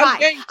to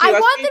survive. I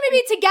want them to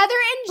be together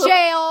in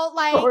jail,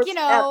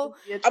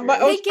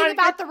 thinking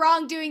about the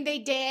wrongdoing they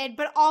did,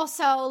 but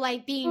also,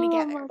 being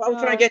together. What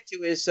I'm trying to get to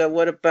is,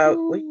 what do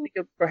you think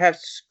of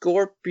perhaps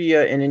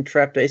Scorpia and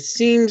Entrapta? It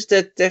seems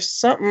that there's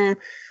something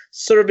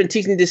sort of been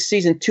teasing this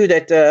season, too,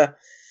 that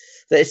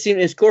it seemed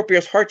in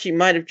Scorpia's heart she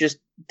might have just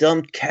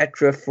dumped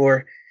Catra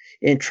for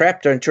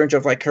Entrapta in terms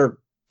of her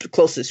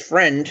closest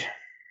friend.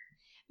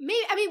 Maybe,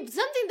 I mean,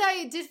 something that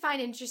I did find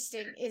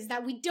interesting is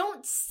that we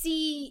don't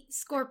see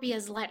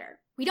Scorpia's letter.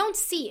 We don't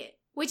see it,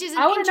 which is an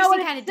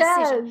interesting kind of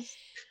decision.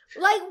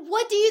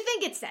 What do you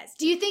think it says?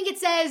 Do you think it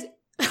says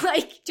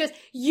just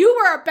you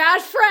were a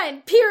bad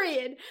friend,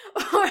 period,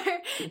 or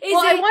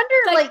I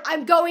wonder,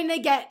 I'm going to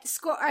get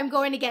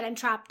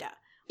Entrapta?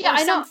 Yeah,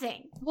 I know.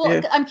 Something.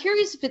 Well, I'm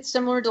curious if it's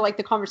similar to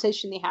the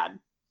conversation they had.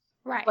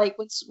 Right.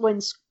 When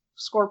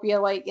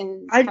Scorpia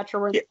and Catra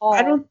were in the hall.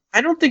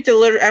 I don't think the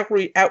letter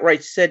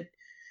outright said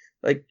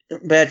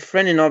bad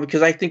friend and all,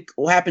 because I think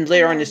what happened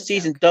later on in the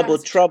season, Double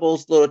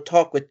Trouble's little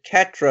talk with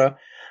Catra,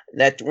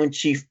 that when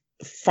she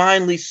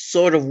finally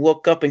sort of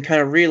woke up and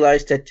kind of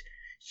realized that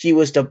she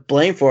was to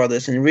blame for all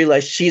this and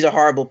realized she's a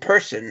horrible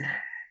person.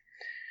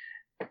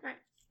 Right.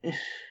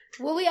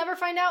 Will we ever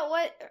find out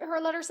what her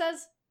letter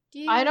says?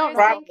 I don't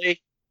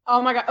probably. Oh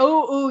my god!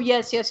 Oh,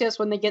 yes.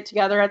 When they get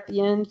together at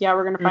the end,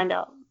 we're gonna find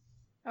out.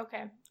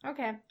 Okay. All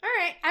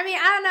right. I mean,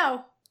 I don't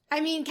know.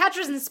 I mean,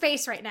 Catra's in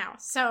space right now,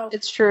 so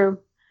it's true.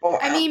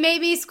 I mean,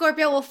 maybe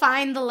Scorpia will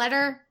find the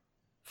letter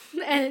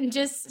and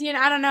just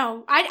I don't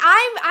know.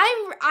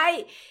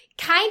 I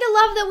kind of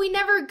love that we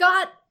never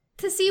got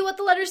to see what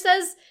the letter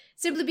says,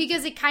 simply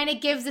because it kind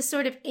of gives this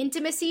sort of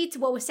intimacy to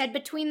what was said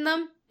between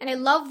them, and I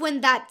love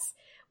when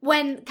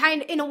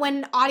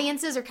when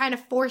audiences are kind of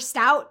forced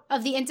out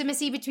of the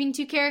intimacy between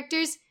two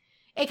characters.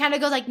 It kind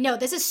of goes like, no,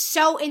 this is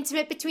so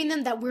intimate between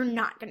them that we're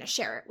not going to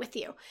share it with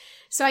you.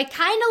 So I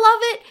kind of love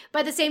it, but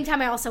at the same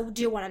time, I also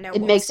do want to know.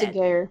 It makes it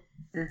gayer.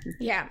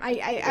 Yeah,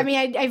 I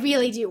mean, I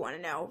really do want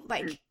to know.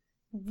 Like,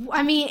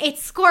 I mean,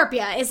 it's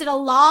Scorpia. Is it a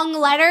long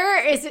letter?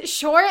 Is it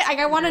short? Like,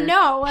 I want to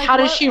know. Like, how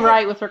does she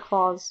write with her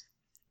claws?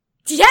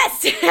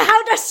 Yes!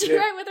 How does she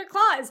write with her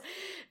claws?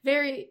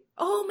 Very...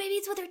 Oh, maybe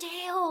it's with her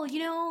tail, you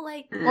know,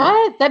 like...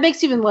 What? That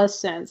makes even less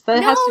sense.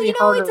 That has to be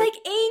harder. It's like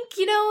ink,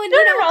 you know, and,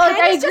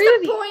 I agree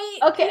with you.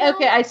 Point,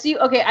 okay, I see.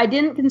 Okay, I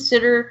didn't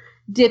consider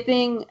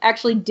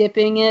actually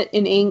dipping it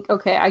in ink.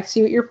 Okay, I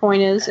see what your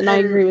point is, and I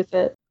agree with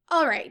it.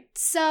 All right,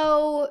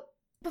 so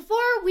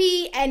before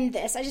we end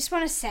this, I just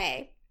want to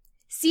say,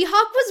 Seahawk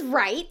was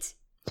right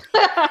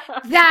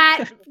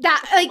that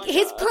like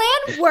his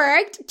plan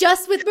worked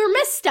just with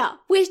Mermista,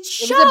 which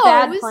shows... It was a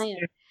bad plan.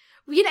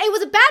 You know, it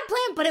was a bad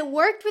plan, but it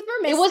worked with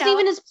Mermista. It wasn't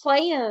even his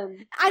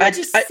plan. I'm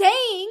just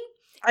saying.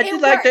 I do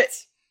like that.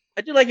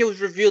 I do like it was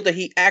revealed that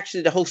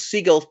the whole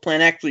Seagulls plan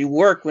actually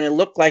worked when it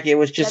looked like it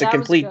was just a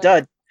complete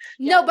dud.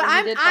 No, but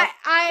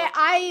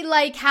I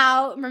like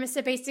how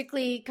Mermista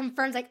basically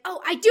confirms, like,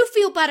 oh, I do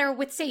feel better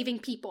with saving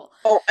people.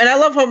 Oh, and I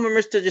love how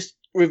Mermista just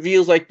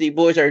reveals, like, the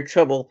boys are in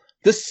trouble.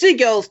 The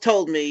Seagulls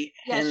told me.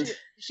 Yeah, and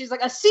she's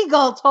like, a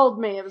seagull told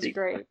me. It was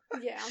great.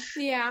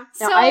 Yeah.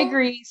 No, I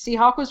agree.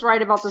 Seahawk was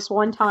right about this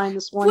one thing.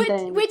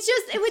 Which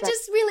just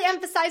really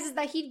emphasizes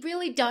that he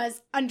really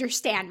does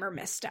understand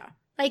Mermista.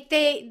 Like,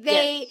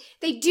 they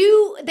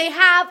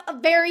have a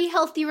very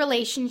healthy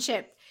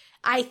relationship,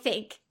 I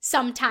think,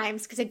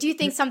 sometimes, because I do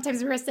think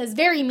sometimes Mermista is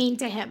very mean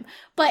to him,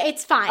 but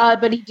it's fine.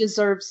 But he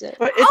deserves it.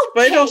 But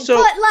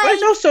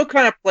it's also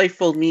kind of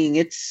playful mean.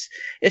 It's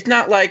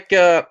not like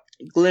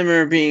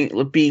Glimmer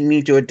being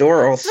mean to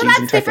Adora all season. Well,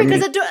 that's different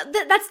because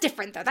that's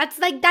different though. That's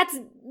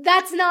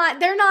not.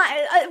 They're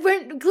not.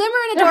 Glimmer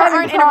and Adora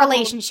aren't in a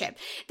relationship.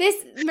 This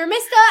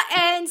Mermista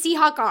and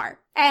Seahawk are,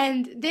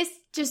 and this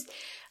just.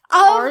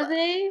 Are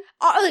they?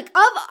 I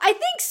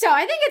think so.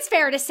 I think it's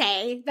fair to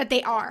say that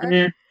they are.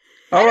 Mm-hmm.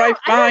 All right,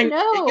 fine.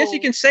 I guess you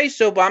can say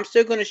so, but I'm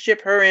still going to ship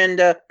her and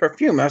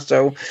Perfuma.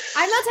 So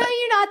I'm not telling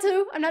you not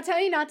to. I'm not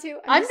telling you not to.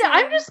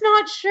 I'm just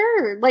not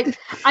sure. Like,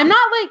 I'm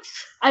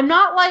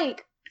not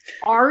like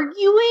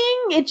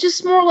arguing. It's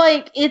just more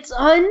like it's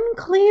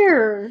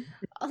unclear.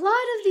 A lot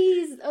of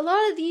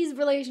these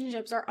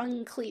relationships are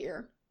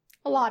unclear.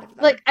 A lot of them.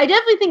 Like, I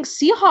definitely think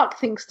Seahawk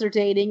thinks they're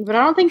dating, but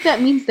I don't think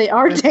that means they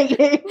are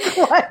dating.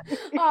 Oh,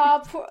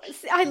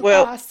 I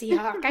love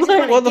Seahawk. I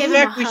just well, the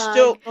fact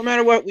no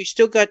matter what, we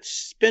still got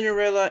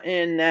Spinnerella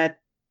and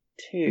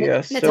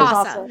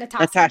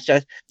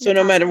Natasha. So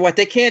no matter what,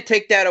 they can't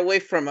take that away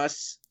from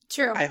us.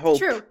 True. I hope.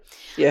 True.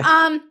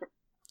 Yeah.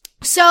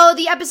 So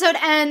the episode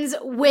ends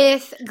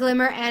with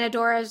Glimmer and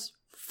Adora's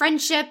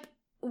friendship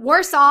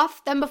worse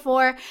off than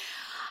before.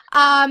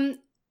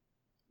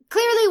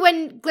 Clearly,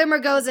 when Glimmer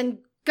goes to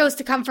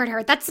comfort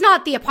her, that's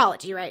not the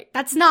apology, right?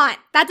 That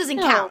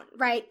doesn't count,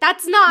 right?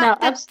 That's not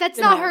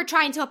her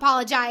trying to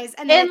apologize.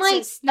 And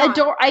like,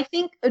 Adora, I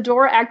think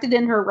Adora acted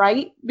in her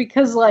right,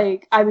 because,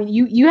 like, I mean,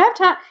 you have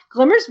time.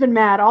 Glimmer's been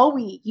mad all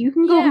week. You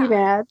can go be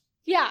mad.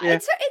 Yeah,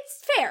 it's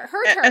fair.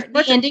 Her turn.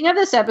 The ending of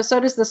this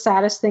episode is the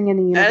saddest thing in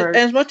the universe.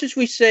 As much as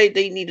we say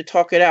they need to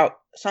talk it out,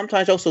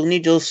 sometimes also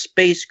need a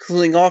space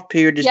cooling off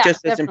period is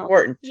just as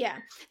important. Yeah.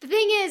 The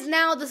thing is,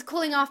 now this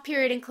cooling off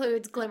period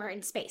includes Glimmer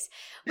in space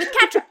with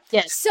Catra.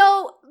 Yes.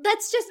 So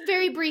let's just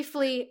very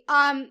briefly,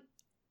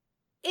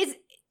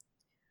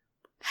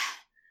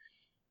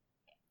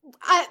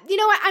 you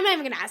know what? I'm not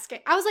even going to ask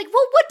it. I was like,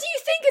 well, what do you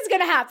think is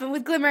going to happen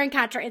with Glimmer and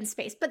Catra in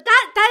space? But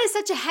that is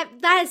such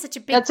a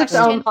big That's question.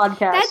 its own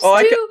podcast.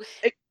 That's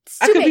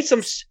I could be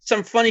some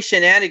funny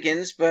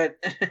shenanigans, but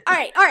all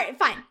right,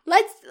 fine.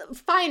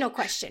 Final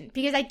question,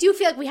 because I do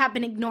feel like we have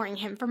been ignoring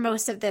him for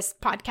most of this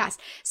podcast.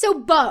 So,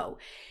 Bo,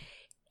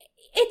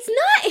 it's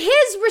not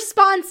his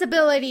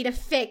responsibility to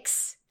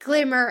fix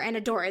Glimmer and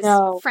Adora's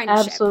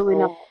friendship. Absolutely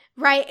not.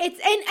 Right. It's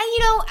and you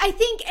know, I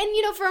think, and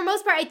you know, for the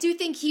most part, I do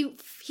think he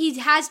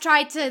has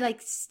tried to,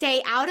 like,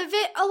 stay out of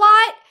it a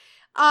lot.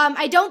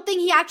 I don't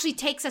think he actually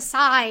takes a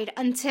side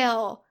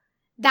until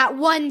that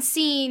one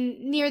scene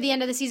near the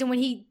end of the season when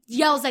he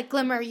yells at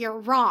Glimmer, "You're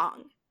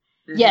wrong."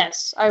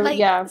 Yes, So at this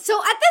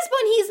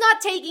point, he's not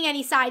taking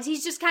any sides.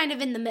 He's just kind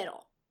of in the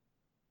middle,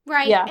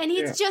 right? Yeah, and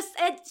it's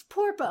it's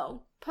poor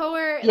Bo.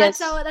 Yes.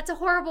 That's a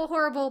horrible,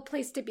 horrible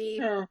place to be.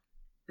 Yeah.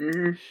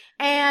 Mm-hmm.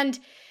 And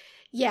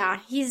yeah,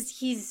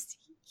 it's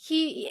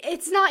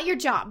not your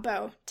job,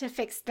 Bo, to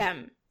fix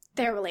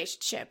their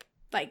relationship.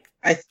 Like,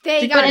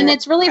 and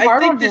it's really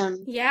hard on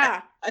him.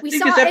 Yeah. We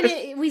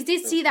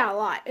did see that a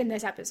lot in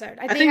this episode.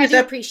 I do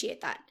appreciate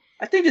that.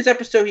 I think this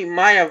episode he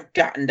might have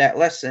gotten that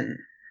lesson.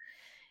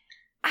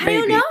 I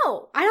don't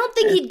know. I don't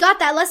think he'd got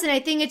that lesson. I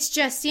think it's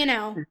just, you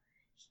know,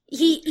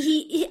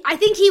 I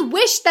think he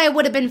wished that it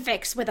would have been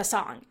fixed with a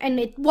song, and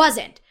it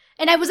wasn't.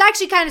 And I was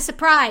actually kind of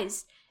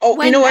surprised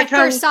when I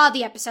first saw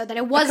the episode that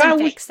it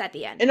wasn't fixed at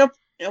the end.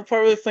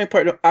 Probably the funny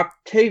part of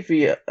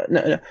Octavia.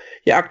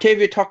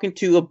 Octavia talking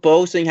to a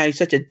Bo, saying how he's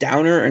such a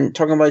downer and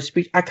talking about his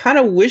speech. I kind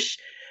of wish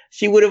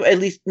she would have at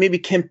least maybe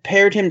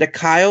compared him to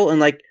Kyle and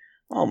like,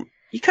 oh,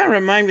 you kind of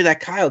remind me of that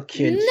Kyle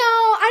kid. No,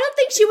 I don't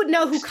think she would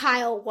know who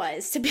Kyle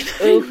was, to be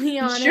perfectly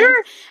honest.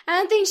 Sure. I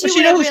don't think she But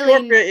would knows have who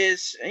really... Scorpia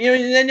is. You know,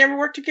 they never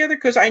worked together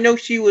because I know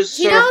she was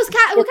She knows who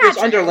Scorpia's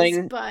Catra underling.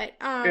 is,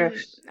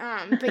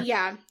 but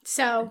yeah,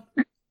 so...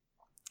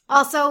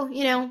 Also,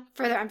 you know,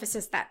 further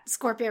emphasis that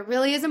Scorpia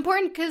really is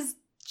important because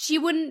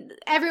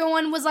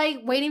everyone was like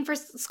waiting for,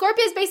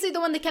 Scorpia is basically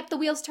the one that kept the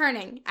wheels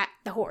turning at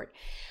the Horde.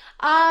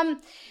 But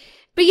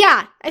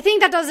yeah, I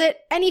think that does it.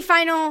 Any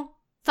final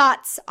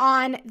thoughts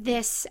on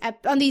these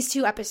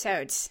 2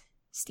 episodes,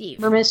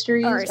 Steve?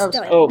 Mysteries. Go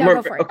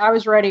for it. I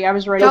was ready.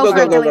 Go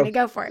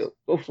for it.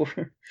 Go for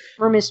it.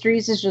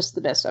 Mysteries is just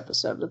the best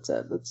episode. That's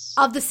it.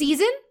 Of the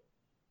season?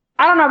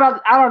 I don't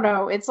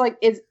know.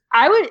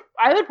 I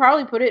would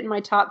probably put it in my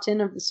top 10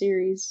 of the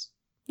series.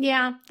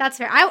 Yeah, that's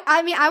fair.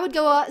 I mean, I would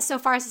go so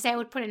far as to say I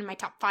would put it in my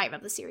top 5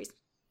 of the series.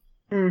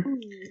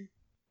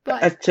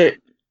 But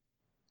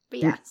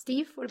yeah,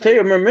 Steve, what about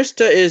you?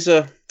 Mermista is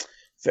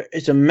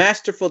a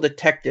masterful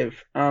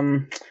detective.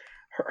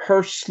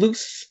 Her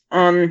sleuths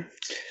on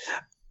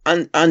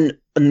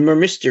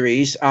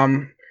mysteries.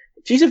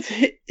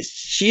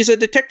 She's a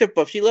detective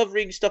buff. She loves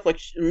reading stuff like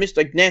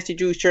Nancy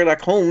Drew, Sherlock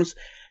Holmes.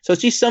 So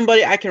she's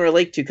somebody I can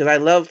relate to because I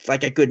love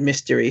like a good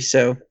mystery.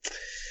 So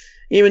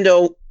even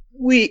though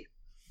we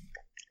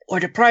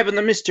are deprived of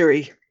the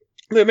mystery,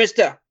 we're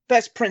Mr.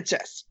 Best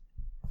Princess.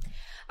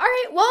 All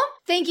right. Well,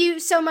 thank you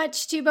so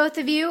much to both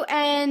of you.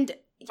 And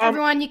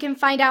everyone, you can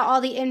find out all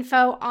the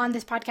info on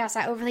this podcast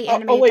at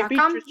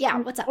overlyanimated.com. Yeah,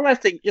 what's up? One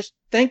last thing. Just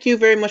thank you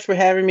very much for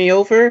having me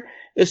over.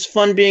 It's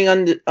fun being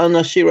on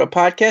the She-Ra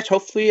podcast.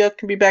 Hopefully I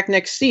can be back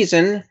next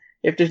season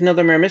if there's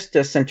another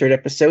Mermista-centered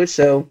episode.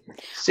 So,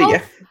 see ya.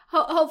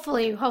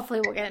 Hopefully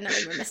we'll get another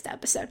Mermista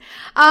episode.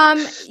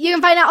 You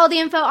can find out all the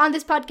info on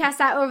this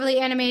podcast at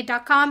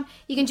overlyanimated.com.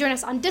 You can join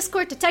us on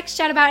Discord to text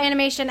chat about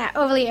animation at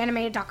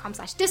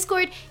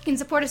overlyanimated.com/Discord. You can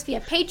support us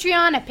via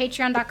Patreon at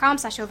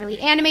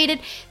patreon.com/overlyanimated.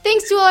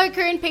 Thanks to all our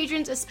current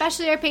patrons,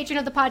 especially our patron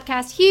of the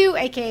podcast, Hugh,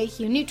 aka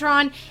Hugh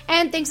Neutron.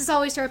 And thanks as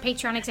always to our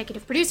Patreon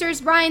executive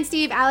producers, Brian,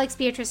 Steve, Alex,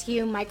 Beatrice,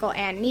 Hugh, Michael,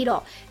 and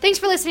Needle. Thanks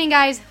for listening,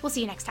 guys. We'll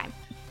see you next time.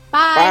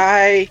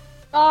 Bye.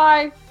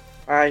 Bye. Bye.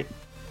 Bye.